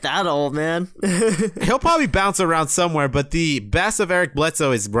 33 ain't that old, man. He'll probably bounce around somewhere, but the best of Eric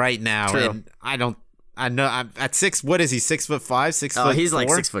Bledsoe is right now. True. And I know I'm at 6. What is he? 6'5", 6'4"? Oh, he's like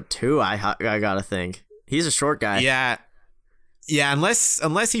 6'2". I gotta think he's a short guy. Yeah.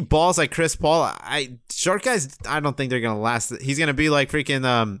 Unless he balls like Chris Paul, short guys, I don't think they're gonna last. He's gonna be like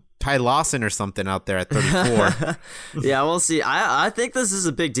freaking Ty Lawson or something out there at 34. Yeah, we'll see. I think this is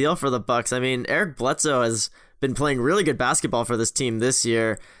a big deal for the Bucks. I mean, Eric Bledsoe has been playing really good basketball for this team this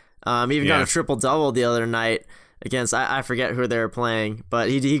year. Even got a triple-double the other night against, I forget who they were playing, but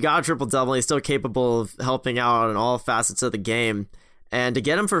he got a triple-double. He's still capable of helping out in all facets of the game. And to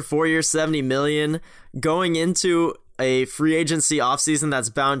get him for 4 years, $70 million, going into a free agency offseason that's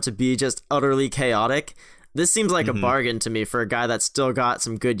bound to be just utterly chaotic, this seems like a bargain to me for a guy that's still got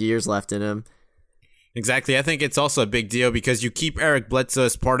some good years left in him. Exactly. I think it's also a big deal because you keep Eric Bledsoe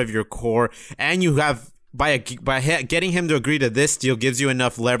as part of your core, and you have by getting him to agree to this deal gives you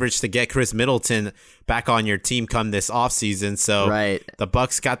enough leverage to get Chris Middleton back on your team come this offseason. So the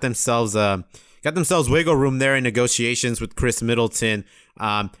Bucks got themselves wiggle room there in negotiations with Chris Middleton.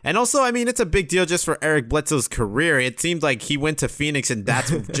 And also, I mean, it's a big deal just for Eric Bledsoe's career. It seemed like he went to Phoenix and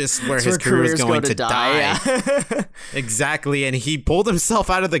that's just where his career is going to die. Yeah. Exactly. And he pulled himself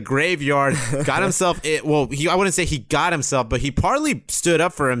out of the graveyard, got himself I wouldn't say he got himself, but he partly stood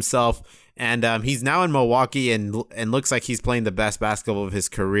up for himself. And he's now in Milwaukee and looks like he's playing the best basketball of his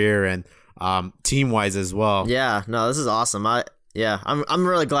career and team-wise as well. Yeah, no, this is awesome. I'm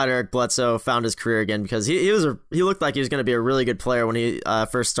really glad Eric Bledsoe found his career again because he looked like he was going to be a really good player when he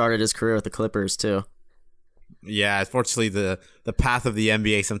first started his career with the Clippers too. Yeah, unfortunately the path of the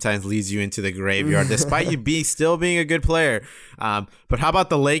NBA sometimes leads you into the graveyard, despite you still being a good player. But how about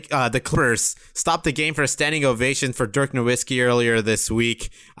the Clippers stopped the game for a standing ovation for Dirk Nowitzki earlier this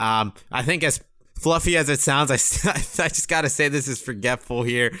week? I think as fluffy as it sounds, I just got to say this is forgetful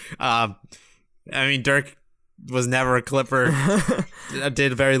here. I mean, Dirk was never a Clipper.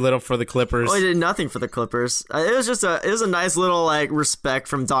 Did very little for the Clippers. Well, he did nothing for the Clippers. It was a nice little respect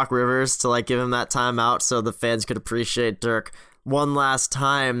from Doc Rivers to give him that timeout so the fans could appreciate Dirk one last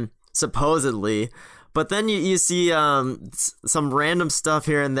time, supposedly. But then you see some random stuff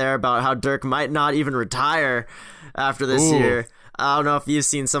here and there about how Dirk might not even retire after this year. I don't know if you've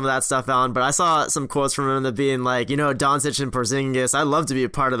seen some of that stuff, Alan, but I saw some quotes from him that being like, Doncic and Porzingis, I'd love to be a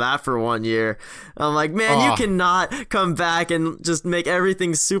part of that for 1 year. I'm like, man, you cannot come back and just make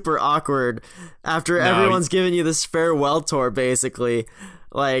everything super awkward after everyone's giving you this farewell tour, basically.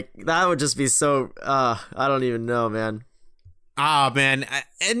 Like, that would just be so, I don't even know, man. Man.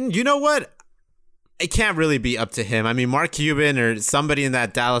 And you know what? It can't really be up to him. I mean, Mark Cuban or somebody in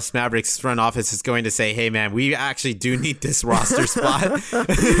that Dallas Mavericks front office is going to say, hey, man, we actually do need this roster spot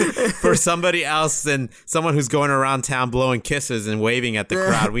for somebody else than someone who's going around town blowing kisses and waving at the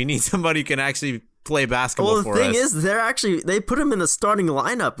crowd. We need somebody who can actually play basketball for us. Well, the thing is, they put him in the starting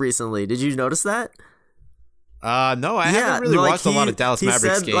lineup recently. Did you notice that? No, I haven't really watched a lot of Dallas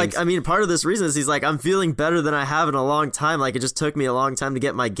Mavericks games. Part of this reason is he's like, I'm feeling better than I have in a long time. Like, it just took me a long time to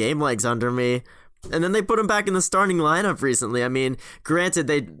get my game legs under me. And then they put him back in the starting lineup recently. I mean, granted,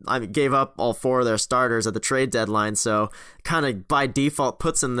 they gave up all 4 of their starters at the trade deadline, so kind of by default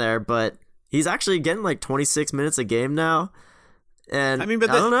puts him there, but he's actually getting like 26 minutes a game now. And I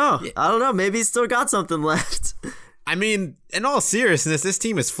don't know. Maybe he's still got something left. I mean, in all seriousness, this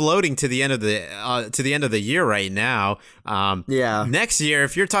team is floating to the end of the year right now. Next year,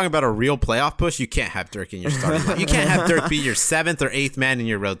 if you're talking about a real playoff push, you can't have Dirk in your starting lineup. You can't have Dirk be your 7th or 8th man in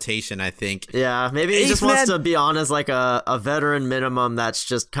your rotation, I think. Yeah, maybe he just wants to be on as like a veteran minimum that's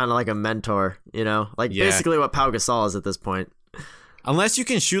just kind of like a mentor, basically what Pau Gasol is at this point. Unless you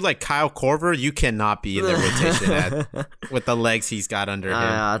can shoot like Kyle Korver, you cannot be in the rotation with the legs he's got under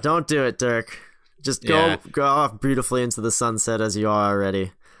him. Don't do it, Dirk. Just go off beautifully into the sunset as you are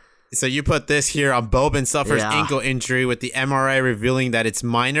already. So you put this here on Boban suffers ankle injury with the MRI revealing that it's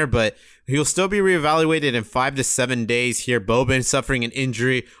minor, but he'll still be reevaluated in 5 to 7 days here. Boban suffering an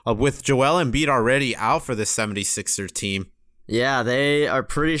injury with Joel Embiid already out for the 76er team. Yeah, they are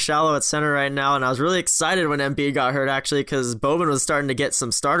pretty shallow at center right now, and I was really excited when Embiid got hurt, actually, because Boban was starting to get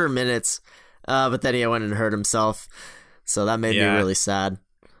some starter minutes, but then he went and hurt himself, so that made me really sad.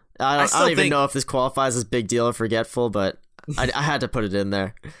 I don't even know if this qualifies as big deal or forgetful, but I had to put it in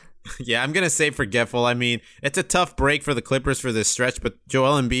there. Yeah, I'm going to say forgetful. I mean, it's a tough break for the Clippers for this stretch, but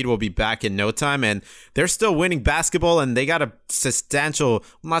Joel Embiid will be back in no time, and they're still winning basketball, and they got a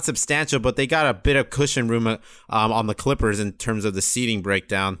not substantial, but they got a bit of cushion room on the Clippers in terms of the seeding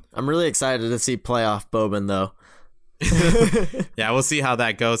breakdown. I'm really excited to see playoff Boban, though. Yeah, we'll see how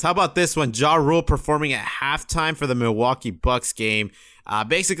that goes. How about this one? Ja Rule performing at halftime for the Milwaukee Bucks game.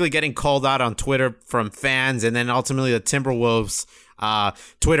 Basically getting called out on Twitter from fans, and then ultimately the Timberwolves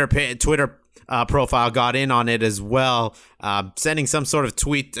Twitter profile got in on it as well, sending some sort of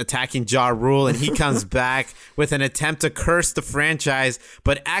tweet attacking Ja Rule, and he comes back with an attempt to curse the franchise,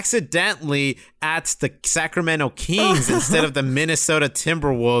 but accidentally at the Sacramento Kings instead of the Minnesota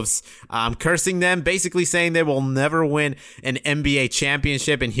Timberwolves, cursing them, basically saying they will never win an NBA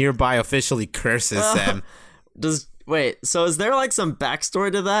championship, and hereby officially curses them. Wait, so is there like some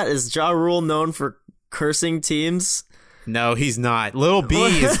backstory to that? Is Ja Rule known for cursing teams? No, he's not. Lil B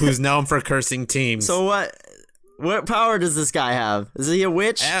is who's known for cursing teams. So what power does this guy have? Is he a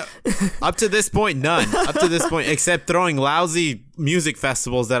witch? Up to this point, none. Up to this point, except throwing lousy music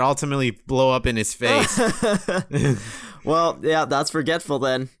festivals that ultimately blow up in his face. Well, yeah, that's forgetful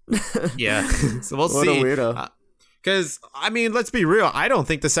then. Yeah, so we'll see. What a weirdo. Because, I mean, let's be real. I don't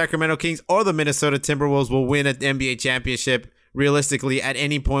think the Sacramento Kings or the Minnesota Timberwolves will win an NBA championship realistically at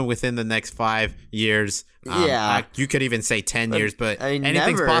any point within the next 5 years. You could even say 10 years, but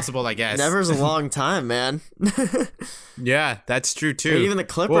anything's possible, I guess. Never's a long time, man. Yeah, that's true, too. Even the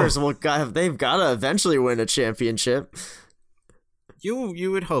Clippers, they've got to eventually win a championship.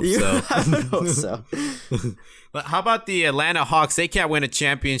 You would hope so. I would hope so. How about the Atlanta Hawks? They can't win a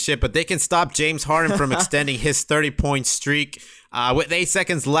championship, but they can stop James Harden from extending his 30-point streak. With 8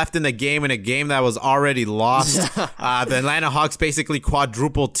 seconds left in the game, in a game that was already lost, the Atlanta Hawks basically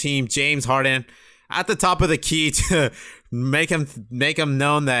quadruple team James Harden at the top of the key to make him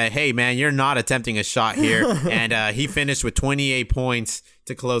known that, hey, man, you're not attempting a shot here. And he finished with 28 points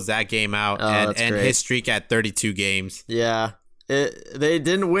to close that game out and his streak at 32 games. Yeah. They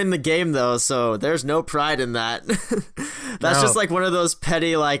didn't win the game, though, so there's no pride in that. That's just like one of those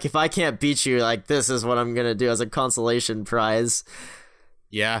petty, like, if I can't beat you, like, this is what I'm going to do as a consolation prize.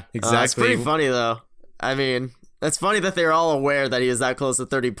 Yeah, exactly. It's pretty funny, though. I mean, it's funny that they're all aware that he was that close to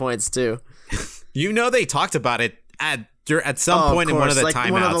 30 points, too. They talked about it at some point in one of the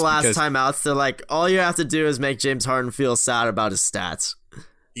timeouts. One of the last timeouts, they're like, all you have to do is make James Harden feel sad about his stats.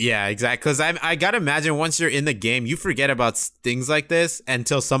 Yeah, exactly. Because I gotta imagine once you're in the game, you forget about things like this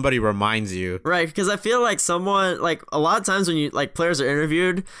until somebody reminds you. Right, because I feel like someone, like, a lot of times when you, like, players are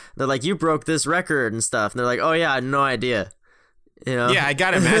interviewed, they're like, you broke this record and stuff. And they're like, oh, yeah, I had no idea. You know? Yeah, I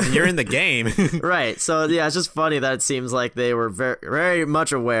gotta imagine you're in the game. Right. So, yeah, it's just funny that it seems like they were very, very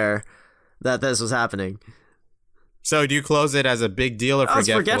much aware that this was happening. So do you close it as a big deal or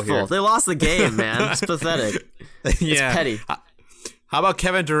forgetful here? They lost the game, man. It's pathetic. Yeah. It's petty. How about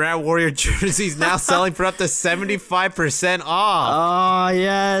Kevin Durant Warrior jerseys now selling for up to 75% off? Oh,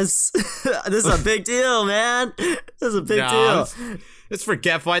 yes. This is a big deal, man. This is a big deal. It's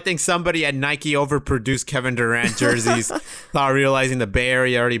forgetful. I think somebody at Nike overproduced Kevin Durant jerseys, not realizing the Bay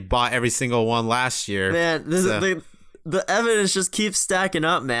Area already bought every single one last year. Man, the evidence just keeps stacking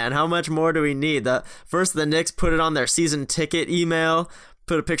up, man. How much more do we need? First, the Knicks put it on their season ticket email,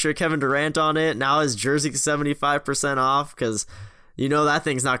 put a picture of Kevin Durant on it. Now his jersey's 75% off because you know that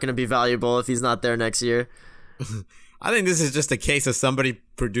thing's not going to be valuable if he's not there next year. I think this is just a case of somebody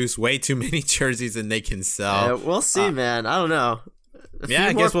produced way too many jerseys and they can sell. Yeah, we'll see, man. I don't know.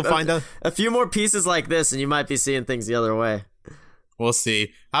 I guess we'll find out. A few more pieces like this and you might be seeing things the other way. We'll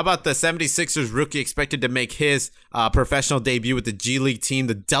see. How about the 76ers rookie expected to make his professional debut with the G League team,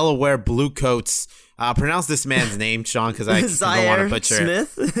 the Delaware Bluecoats? Pronounce this man's name, Sean, because I don't want to butcher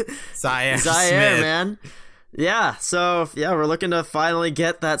Smith? it. Zaire Smith, Smith, man. Yeah, so, yeah, we're looking to finally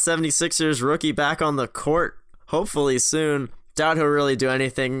get that 76ers rookie back on the court, hopefully soon. Doubt he'll really do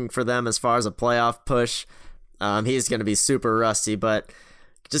anything for them as far as a playoff push. He's going to be super rusty, but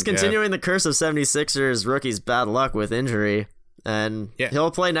just continuing the curse of 76ers rookies' bad luck with injury. And he'll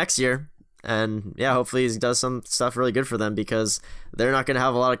play next year. And, yeah, hopefully he does some stuff really good for them because they're not going to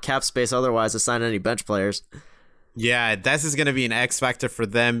have a lot of cap space otherwise to sign any bench players. Yeah, this is going to be an X factor for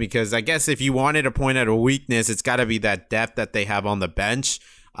them because I guess if you wanted to point out a weakness, it's got to be that depth that they have on the bench.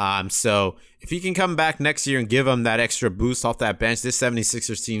 So if he can come back next year and give them that extra boost off that bench, this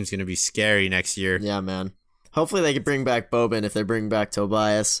 76ers team is going to be scary next year. Yeah, man. Hopefully they can bring back Boban if they bring back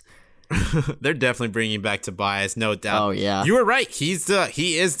Tobias. They're definitely bringing back Tobias, no doubt. Oh, yeah. You were right. He is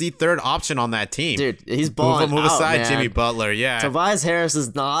the third option on that team. Dude, he's balling Move out, aside man. Jimmy Butler, yeah. Tobias Harris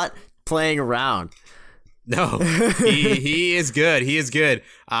is not playing around. No, he is good. He is good.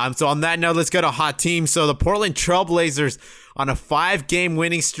 So on that note, let's go to hot teams. So the Portland Trailblazers on a 5-game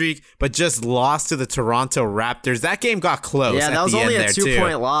winning streak, but just lost to the Toronto Raptors. That game got close. Yeah, that was only a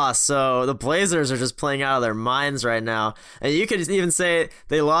 2-point loss. So the Blazers are just playing out of their minds right now. And you could even say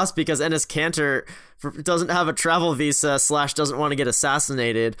they lost because Enes Kanter doesn't have a travel visa / doesn't want to get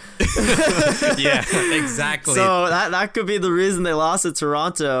assassinated. Yeah, exactly. So that could be the reason they lost to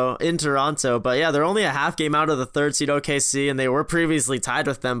Toronto in Toronto. But yeah, they're only a half game out of the third seed OKC, and they were previously tied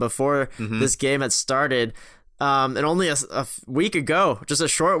with them before this game had started. And only a week ago, just a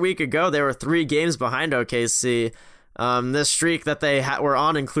short week ago, they were 3 games behind OKC. This streak that they were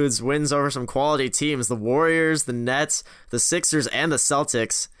on includes wins over some quality teams: the Warriors, the Nets, the Sixers, and the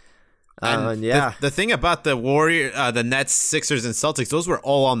Celtics. The thing about the Nets, Sixers, and Celtics, those were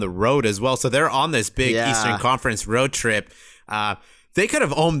all on the road as well. So they're on this big Eastern Conference road trip. They could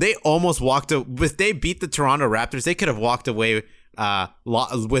have they almost walked if they beat the Toronto Raptors, they could have walked away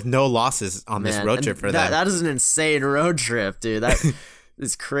with no losses on this road trip for them. That is an insane road trip, dude. That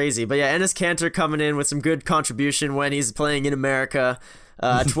is crazy. But yeah, Enes Kanter coming in with some good contribution when he's playing in America.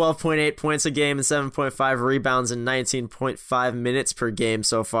 12.8 points a game and 7.5 rebounds and 19.5 minutes per game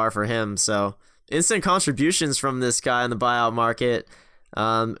so far for him. So instant contributions from this guy in the buyout market.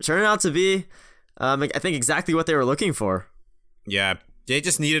 Turned out to be, I think, exactly what they were looking for. Yeah. They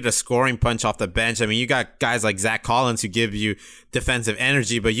just needed a scoring punch off the bench. I mean, you got guys like Zach Collins who give you defensive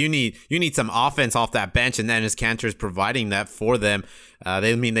energy, but you need some offense off that bench, and Enes Kanter is providing that for them.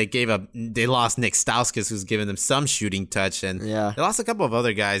 They lost Nick Stauskas, who's giving them some shooting touch, and they lost a couple of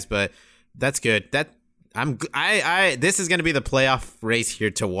other guys, but that's good. This is going to be the playoff race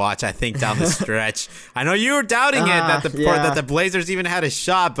here to watch, I think, down the stretch. I know you were doubting that the Blazers even had a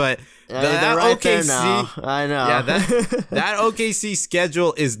shot, but they're right OKC, there now. I know. Yeah, that OKC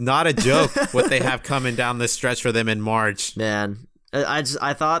schedule is not a joke, what they have coming down the stretch for them in March. Man, I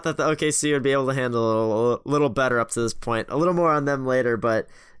thought that the OKC would be able to handle a little better up to this point. A little more on them later, but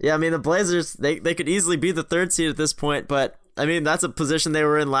yeah, I mean, the Blazers, they could easily be the third seed at this point, but I mean, that's a position they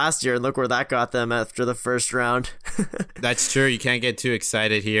were in last year, and look where that got them after the first round. That's true. You can't get too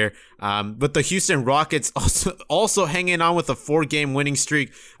excited here. But the Houston Rockets also hanging on with a 4-game winning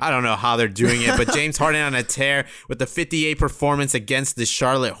streak. I don't know how they're doing it, but James Harden on a tear with a 58 performance against the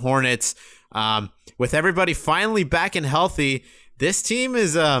Charlotte Hornets. With everybody finally back and healthy, this team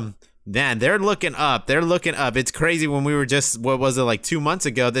is man, they're looking up. They're looking up. It's crazy when we were just, what was it, like 2 months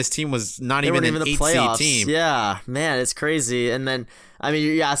ago, this team was not even an 8-seed team. Yeah, man, it's crazy. And then, I mean,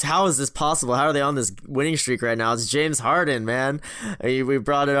 you ask, how is this possible? How are they on this winning streak right now? It's James Harden, man. We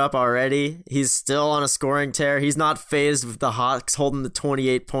brought it up already. He's still on a scoring tear. He's not phased with the Hawks holding the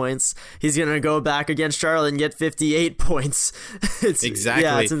 28 points. He's going to go back against Charlotte and get 58 points. Exactly.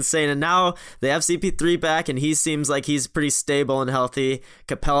 Yeah, it's insane. And now they have CP3 back, and he seems like he's pretty stable and healthy.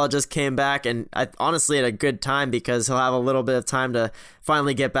 Capella just came back, and honestly at a good time because he'll have a little bit of time to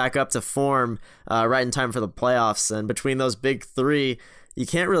finally get back up to form right in time for the playoffs. And between those big three, you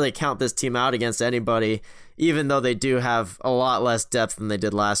can't really count this team out against anybody, even though they do have a lot less depth than they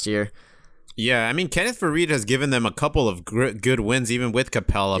did last year. Yeah, I mean, Kenneth Faried has given them a couple of good wins, even with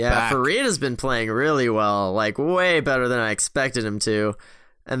Capella back. Yeah, Faried has been playing really well, like way better than I expected him to.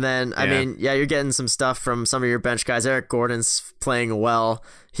 And then, I mean, you're getting some stuff from some of your bench guys. Eric Gordon's playing well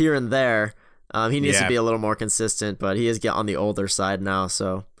here and there. He needs to be a little more consistent, but he is on the older side now,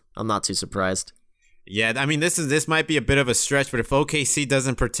 so I'm not too surprised. Yeah, I mean, this might be a bit of a stretch, but if OKC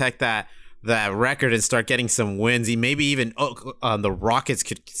doesn't protect that record and start getting some wins, maybe even the Rockets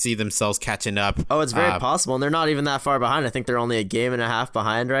could see themselves catching up. Oh, it's very possible, and they're not even that far behind. I think they're only a game and a half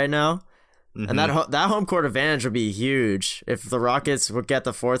behind right now. Mm-hmm. And that home court advantage would be huge if the Rockets would get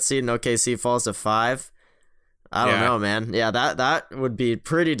the 4th seed and OKC falls to 5. I don't know, man. Yeah, that would be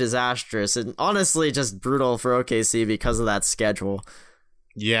pretty disastrous, and honestly just brutal for OKC because of that schedule.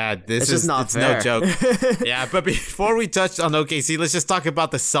 Yeah, it's fair. No joke. Yeah, but before we touch on OKC, let's just talk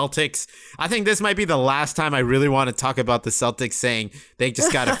about the Celtics. I think this might be the last time I really want to talk about the Celtics, saying they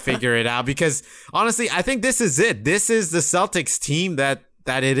just got to figure it out, because honestly, I think this is it. This is the Celtics team that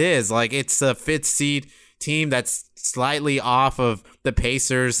it is. Like, it's a 5th seed team that's slightly off of the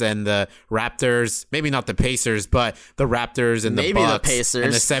Pacers and the Raptors. Maybe not the Pacers, but the Raptors and the Bucks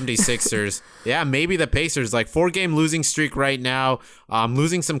and the 76ers. Yeah, maybe the Pacers. Like, 4-game losing streak right now.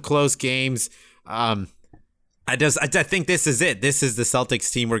 Losing some close games. I think this is it. This is the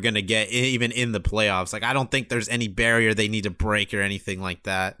Celtics team we're going to get even in the playoffs. Like, I don't think there's any barrier they need to break or anything like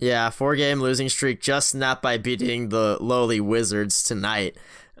that. Yeah, 4-game losing streak just snapped by beating the lowly Wizards tonight.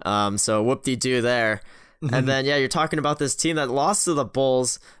 So whoop-de-doo there. Mm-hmm. And then, you're talking about this team that lost to the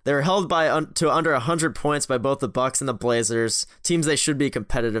Bulls. They were held to under 100 points by both the Bucks and the Blazers, teams they should be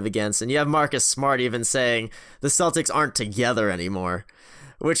competitive against. And you have Marcus Smart even saying the Celtics aren't together anymore,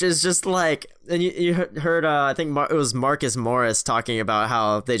 which is just like, and you heard, I think it was Marcus Morris talking about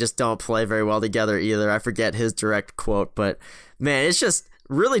how they just don't play very well together either. I forget his direct quote, but man, it's just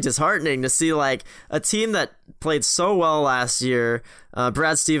really disheartening to see like a team that played so well last year.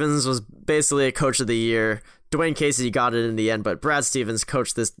 Brad Stevens was basically a coach of the year. Dwayne Casey got it in the end, but Brad Stevens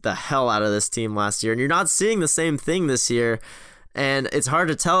coached the hell out of this team last year, and you're not seeing the same thing this year. And it's hard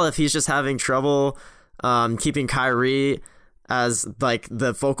to tell if he's just having trouble keeping Kyrie as like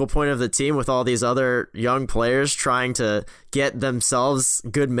the focal point of the team with all these other young players trying to get themselves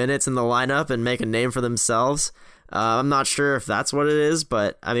good minutes in the lineup and make a name for themselves. I'm not sure if that's what it is,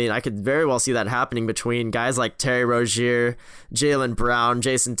 but I mean, I could very well see that happening between guys like Terry Rozier, Jaylen Brown,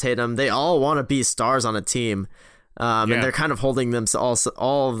 Jason Tatum. They all want to be stars on a team. And they're kind of holding themselves,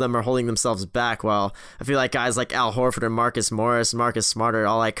 all of them are holding themselves back, while I feel like guys like Al Horford and Marcus Morris, Marcus Smart are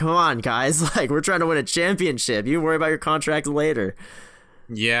all like, come on, guys, like, we're trying to win a championship. You worry about your contract later.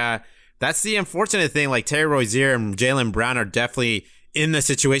 Yeah, that's the unfortunate thing. Like, Terry Rozier and Jaylen Brown are definitely in the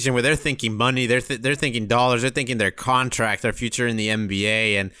situation where they're thinking money, they're thinking dollars, they're thinking their contract, their future in the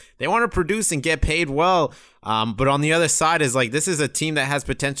NBA, and they want to produce and get paid well. But on the other side is like, this is a team that has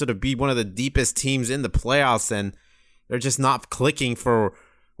potential to be one of the deepest teams in the playoffs, and they're just not clicking for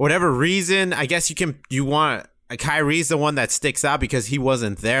whatever reason. I guess you want Kyrie's the one that sticks out because he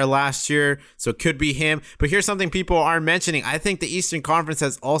wasn't there last year, so it could be him. But here's something people aren't mentioning. I think the Eastern Conference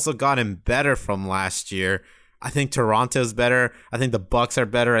has also gotten better from last year. I think Toronto's better. I think the Bucks are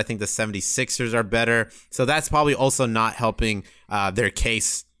better. I think the 76ers are better. So that's probably also not helping their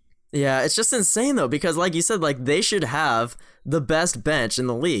case. Yeah, it's just insane, though, because like you said, like they should have the best bench in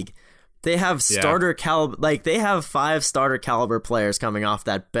the league. They have starter caliber, like they have 5 starter caliber players coming off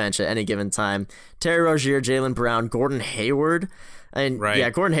that bench at any given time. Terry Rozier, Jaylen Brown, Gordon Hayward. And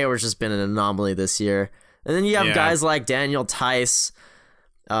Gordon Hayward's just been an anomaly this year. And then you have guys like Daniel Tice.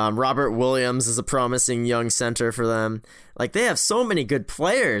 Robert Williams is a promising young center for them. Like, they have so many good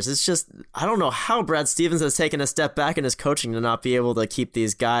players. It's just, I don't know how Brad Stevens has taken a step back in his coaching to not be able to keep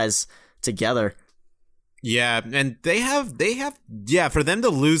these guys together. Yeah, and they have for them to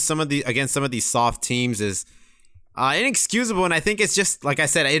lose against some of these soft teams is Inexcusable, and I think it's just, like I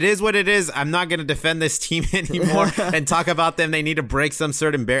said, it is what it is. I'm not going to defend this team anymore and talk about them. They need to break some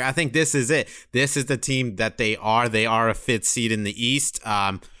certain barrier. I think this is it. This is the team that they are. They are a 5th seed in the East.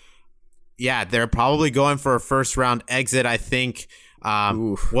 Yeah, they're probably going for a first-round exit, I think.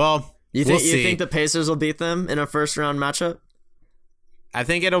 Well, you see. think the Pacers will beat them in a first-round matchup? I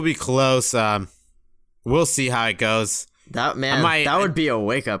think it'll be close. We'll see how it goes. That would be a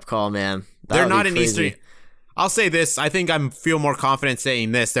wake-up call, man. They're not an Eastern. I'll say this. I think I feel more confident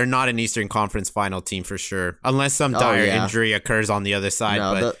saying this. They're not an Eastern Conference final team for sure. Unless some dire injury occurs on the other side.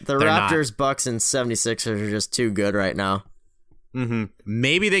 No, but the Raptors, not. Bucks, and 76ers are just too good right now. Mm-hmm.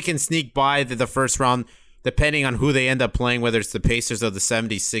 Maybe they can sneak by the first round, depending on who they end up playing, whether it's the Pacers or the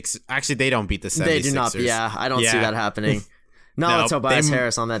 76ers. Actually, they don't beat the 76ers. They do not. Yeah, I don't see that happening. Not with Tobias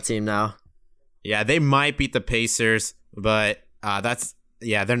Harris on that team now. Yeah, they might beat the Pacers, but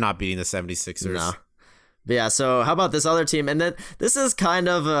they're not beating the 76ers. No. But yeah, so how about this other team? And then this is kind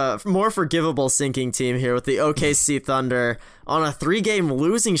of a more forgivable sinking team here with the OKC Thunder on a 3-game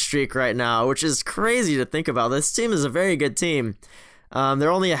losing streak right now, which is crazy to think about. This team is a very good team.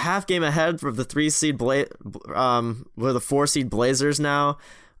 They're only a half game ahead of the 3-seed with the 4-seed Blazers now.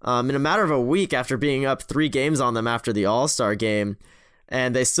 In a matter of a week after being up 3 games on them after the All-Star game.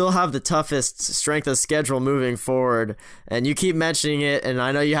 And they still have the toughest strength of schedule moving forward. And you keep mentioning it, and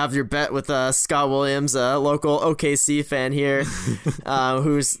I know you have your bet with Scott Williams, a local OKC fan here,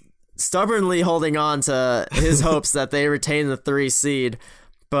 who's stubbornly holding on to his hopes that they retain the 3 seed.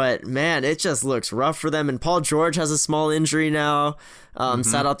 But, man, it just looks rough for them. And Paul George has a small injury now.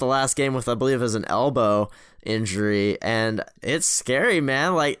 Sat out the last game with, I believe it was an elbow injury. And it's scary,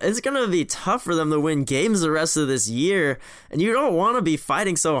 man. Like, it's going to be tough for them to win games the rest of this year. And you don't want to be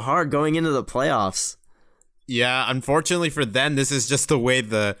fighting so hard going into the playoffs. Yeah, unfortunately for them, this is just the way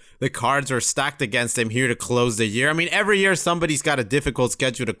the cards are stacked against them here to close the year. I mean, every year somebody's got a difficult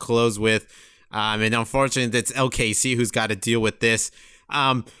schedule to close with. And unfortunately, it's LKC who's got to deal with this.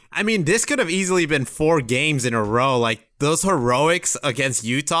 I mean, this could have easily been 4 games in a row. Like, those heroics against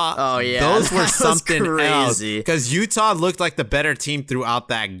Utah. Oh, yeah. Those were something else. Because Utah looked like the better team throughout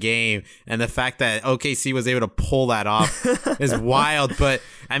that game. And the fact that OKC was able to pull that off is wild. But,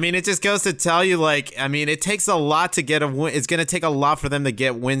 I mean, it just goes to tell you, like, I mean, it takes a lot to get a win. It's going to take a lot for them to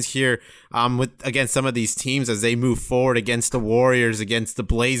get wins here against some of these teams as they move forward against the Warriors, against the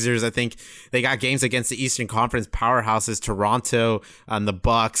Blazers. I think they got games against the Eastern Conference powerhouses, Toronto, and the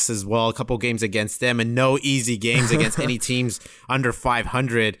Bucks as well. A couple games against them, and no easy games against any teams under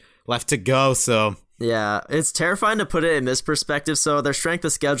 500 left to go. So yeah, it's terrifying to put it in this perspective. So their strength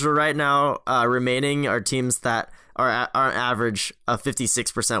of schedule right now remaining are teams that are on average a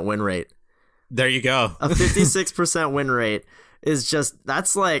 56% win rate. There you go. A 56% win rate is just,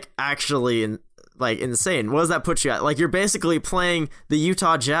 that's like actually insane. What does that put you at? Like, you're basically playing the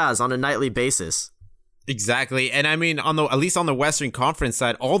Utah Jazz on a nightly basis. Exactly. And I mean, at least on the Western Conference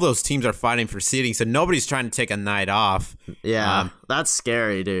side, all those teams are fighting for seeding, so nobody's trying to take a night off. Yeah, that's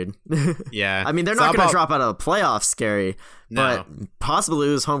scary, dude. Yeah. I mean, they're not going to drop out of the playoffs scary, but possibly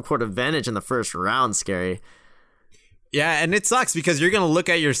lose home court advantage in the first round scary. Yeah, and it sucks because you're going to look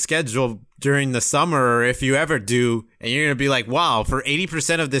at your schedule during the summer, or if you ever do, and you're going to be like, wow, for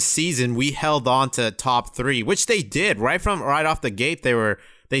 80% of this season, we held on to top 3, which they did. Right off the gate,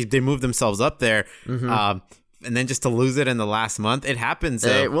 they moved themselves up there. Mm-hmm. And then just to lose it in the last month, it happens.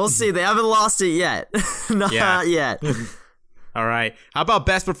 Hey, we'll see. They haven't lost it yet. Not yet. All right. How about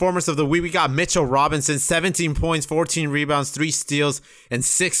best performance of the week? We got Mitchell Robinson, 17 points, 14 rebounds, 3 steals, and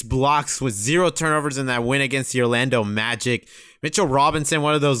 6 blocks with 0 turnovers in that win against the Orlando Magic. Mitchell Robinson,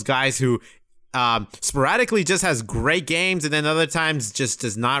 one of those guys who sporadically just has great games and then other times just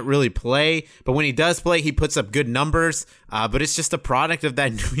does not really play. But when he does play, he puts up good numbers. But it's just a product of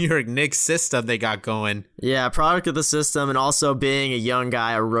that New York Knicks system they got going. Yeah, product of the system, and also being a young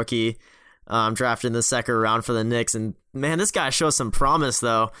guy, a rookie, drafted in the second round for the Knicks. And man, this guy shows some promise,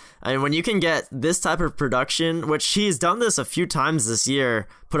 though. I mean, when you can get this type of production, which he's done this a few times this year,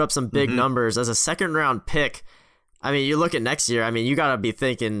 put up some big numbers as a second round pick. I mean, you look at next year, I mean, you got to be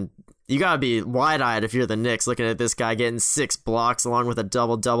thinking, you got to be wide-eyed if you're the Knicks looking at this guy getting 6 blocks along with a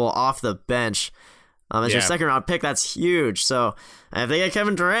double-double off the bench. As your second-round pick, that's huge. So if they get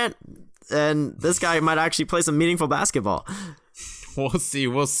Kevin Durant, then this guy might actually play some meaningful basketball. We'll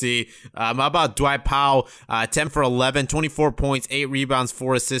see. How about Dwight Powell? 10 for 11, 24 points, 8 rebounds,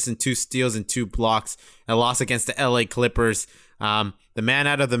 4 assists, and 2 steals and 2 blocks. A loss against the LA Clippers. The man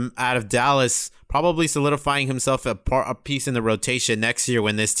out of Dallas, probably solidifying himself a piece in the rotation next year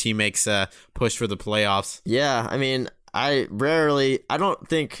when this team makes a push for the playoffs. Yeah, I mean, I don't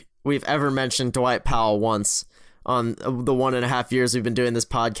think we've ever mentioned Dwight Powell once on the 1.5 years we've been doing this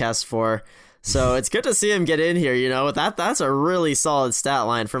podcast for. So it's good to see him get in here, you know. That's a really solid stat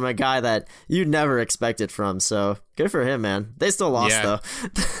line from a guy that you'd never expect it from. So good for him, man. They still lost, though.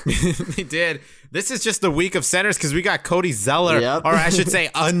 They did. This is just the week of centers because we got Cody Zeller, or I should say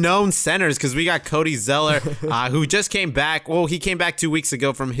unknown centers because we got Cody Zeller, who just came back. Well, he came back 2 weeks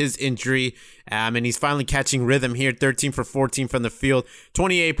ago from his injury, and he's finally catching rhythm here. 13 for 14 from the field,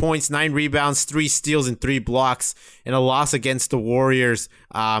 28 points, 9 rebounds, 3 steals, and 3 blocks in a loss against the Warriors.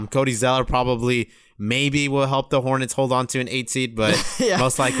 Cody Zeller probably maybe will help the Hornets hold on to an 8 seed, but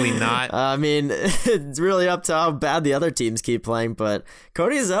most likely not. I mean, it's really up to how bad the other teams keep playing, but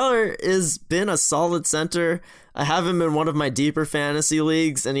Cody Zeller has been a solid center. I have him in one of my deeper fantasy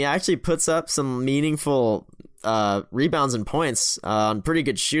leagues, and he actually puts up some meaningful rebounds and points on pretty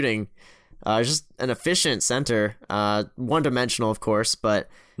good shooting. Just an efficient center, one-dimensional, of course, but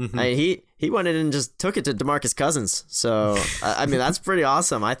he went in and just took it to DeMarcus Cousins. So, I mean, that's pretty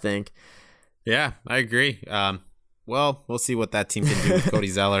awesome, I think. Yeah, I agree. Well, we'll see what that team can do with Cody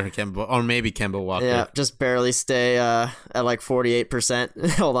Zeller or maybe Kemba Walker. Yeah, just barely stay at like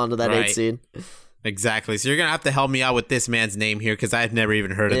 48%. Hold on to that 8 seed. Exactly. So you're going to have to help me out with this man's name here because I've never even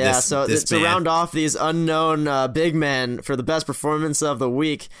heard of this. Yeah, so this to round off these unknown big men for the best performance of the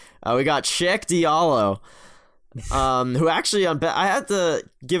week, we got Cheick Diallo. Who actually I had to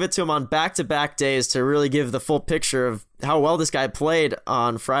give it to him on back-to-back days to really give the full picture of how well this guy played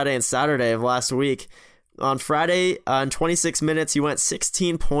on Friday and Saturday of last week. On Friday, in 26 minutes, he went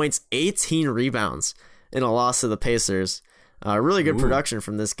 16 points, 18 rebounds in a loss to the Pacers. Really good production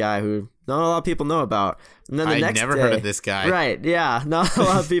from this guy who not a lot of people know about. And then the next never day, heard of this guy. Right, yeah, not a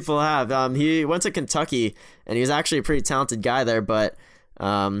lot of people have. He went to Kentucky, and he's actually a pretty talented guy there, but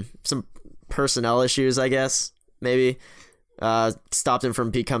some personnel issues, I guess, maybe stopped him from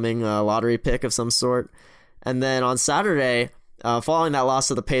becoming a lottery pick of some sort. And then on Saturday, following that loss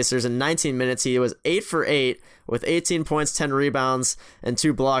to the Pacers, in 19 minutes, he was 8 for 8 with 18 points, 10 rebounds, and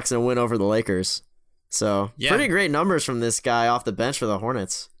 2 blocks in a win over the Lakers. So pretty great numbers from this guy off the bench for the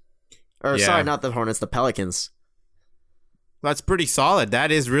Hornets. Sorry, not the Hornets, the Pelicans. That's pretty solid.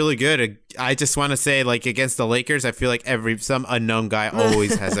 That is really good. I just want to say, like, against the Lakers, I feel like some unknown guy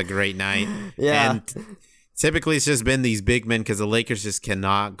always has a great night. Yeah. And typically it's just been these big men because the Lakers just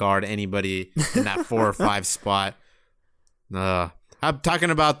cannot guard anybody in that 4 or 5 spot. I'm talking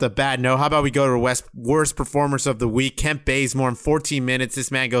about the bad note. How about we go to worst performers of the week? Kent Bazemore in 14 minutes.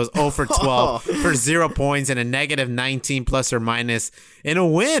 This man goes 0 for 12 for 0 points and a negative 19 plus or minus in a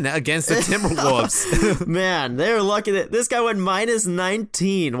win against the Timberwolves. Man, they were lucky that this guy went minus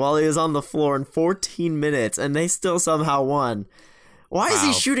 19 while he was on the floor in 14 minutes, and they still somehow won. Why is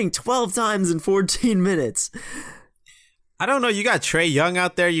he shooting 12 times in 14 minutes? I don't know. You got Trae Young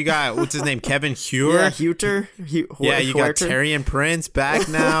out there. You got, what's his name, Kevin Huer? Yeah, Huerter. You got Taurean Prince back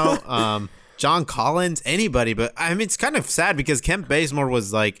now. John Collins, anybody. But, I mean, it's kind of sad because Kent Bazemore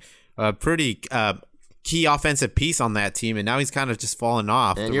was, like, a pretty key offensive piece on that team, and now he's kind of just fallen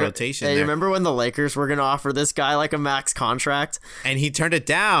off the rotation. Hey, you remember when the Lakers were going to offer this guy, like, a max contract? And he turned it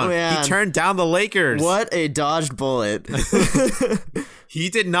down. Man. He turned down the Lakers. What a dodged bullet. He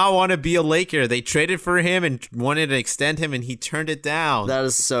did not want to be a Laker. They traded for him and wanted to extend him, and he turned it down. That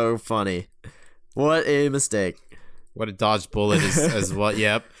is so funny. What a mistake. What a dodged bullet as well.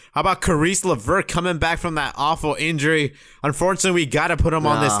 Yep. How about Caris LeVert coming back from that awful injury? Unfortunately, we got to put him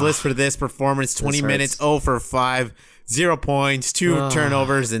on this list for this performance. 20 minutes, 0 for 5, 0 points, 2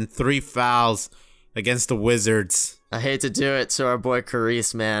 turnovers, and 3 fouls against the Wizards. I hate to do it to our boy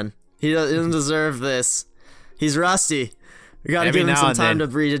Caris, man. He doesn't deserve this. He's rusty. We got to give him some time to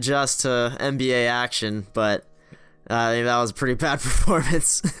readjust to NBA action, but I think that was a pretty bad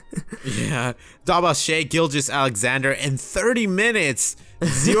performance. Yeah. Talk about Shai Gilgeous-Alexander in 30 minutes.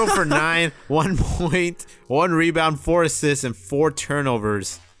 0 for 9, 1 point, 1 rebound, 4 assists, and 4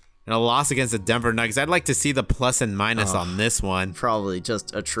 turnovers. And a loss against the Denver Nuggets. I'd like to see the plus and minus on this one. Probably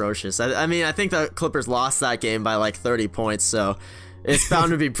just atrocious. I mean, I think the Clippers lost that game by like 30 points, so it's bound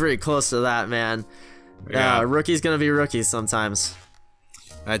to be pretty close to that, man. Yeah, rookie's going to be rookies sometimes.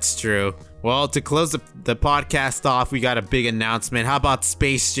 That's true. Well, to close the podcast off, we got a big announcement. How about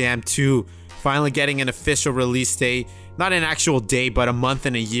Space Jam 2 finally getting an official release date? Not an actual date, but a month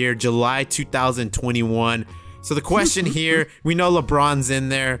and a year, July 2021. So the question here, we know LeBron's in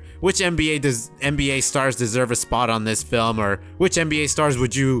there. Which NBA stars deserve a spot on this film, or which NBA stars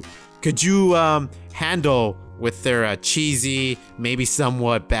could you handle with their cheesy, maybe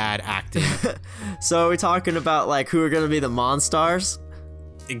somewhat bad acting? So are we talking about like who are going to be the Monstars?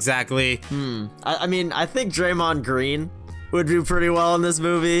 Exactly. I mean, I think Draymond Green would do pretty well in this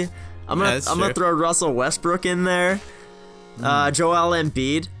movie. I'm gonna throw Russell Westbrook in there. Joel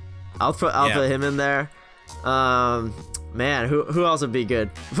Embiid. I'll put him in there. Man, who else would be good?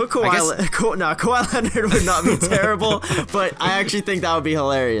 Put Kawhi Leonard would not be terrible, but I actually think that would be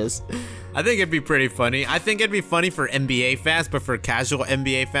hilarious. I think it'd be pretty funny. I think it'd be funny for NBA fans, but for casual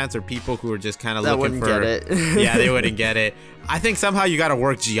NBA fans or people who are just kind of looking for... That wouldn't get it. Yeah, they wouldn't get it. I think somehow you got to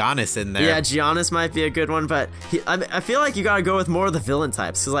work Giannis in there. Yeah, Giannis might be a good one, but I feel like you got to go with more of the villain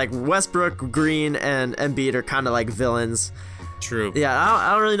types. Because like Westbrook, Green, and Embiid are kind of like villains. True. Yeah,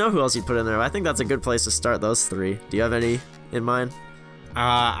 I don't really know who else you'd put in there. I think that's a good place to start, those three. Do you have any in mind?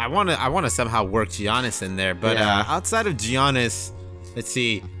 I want to somehow work Giannis in there, but outside of Giannis... Let's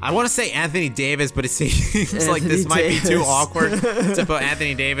see. I want to say Anthony Davis, but it seems like this might be too awkward to put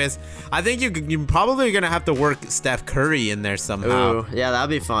Anthony Davis. I think you're probably going to have to work Steph Curry in there somehow. Ooh, yeah, that'd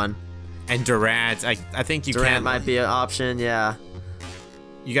be fun. And Durant. I think Durant might be an option, yeah.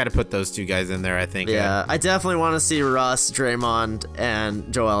 You got to put those two guys in there, I think. Yeah, I definitely want to see Russ, Draymond,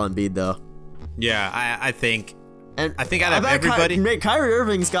 and Joel Embiid, though. Yeah, I think... And I think out of everybody... Kyrie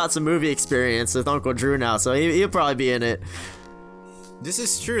Irving's got some movie experience with Uncle Drew now, so he'll probably be in it. This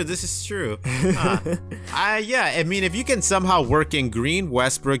is true. I mean, if you can somehow work in Green,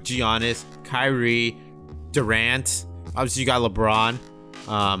 Westbrook, Giannis, Kyrie, Durant, obviously you got LeBron.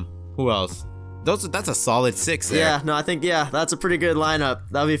 Who else? That's a solid 6 there. Yeah, no, I think that's a pretty good lineup.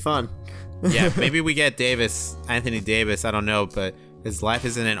 That'll be fun. Yeah, maybe we get Anthony Davis. I don't know, but his life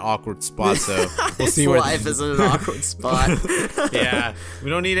is in an awkward spot, so we'll see where his life is in an awkward spot. Yeah,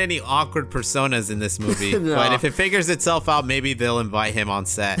 we don't need any awkward personas in this movie. No. But if it figures itself out, maybe they'll invite him on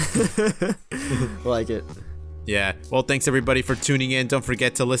set. Like it. Yeah. Well, thanks everybody for tuning in. Don't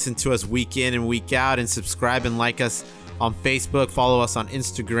forget to listen to us week in and week out, and subscribe and like us on Facebook. Follow us on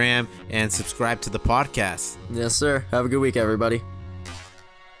Instagram and subscribe to the podcast. Yes, sir. Have a good week, everybody.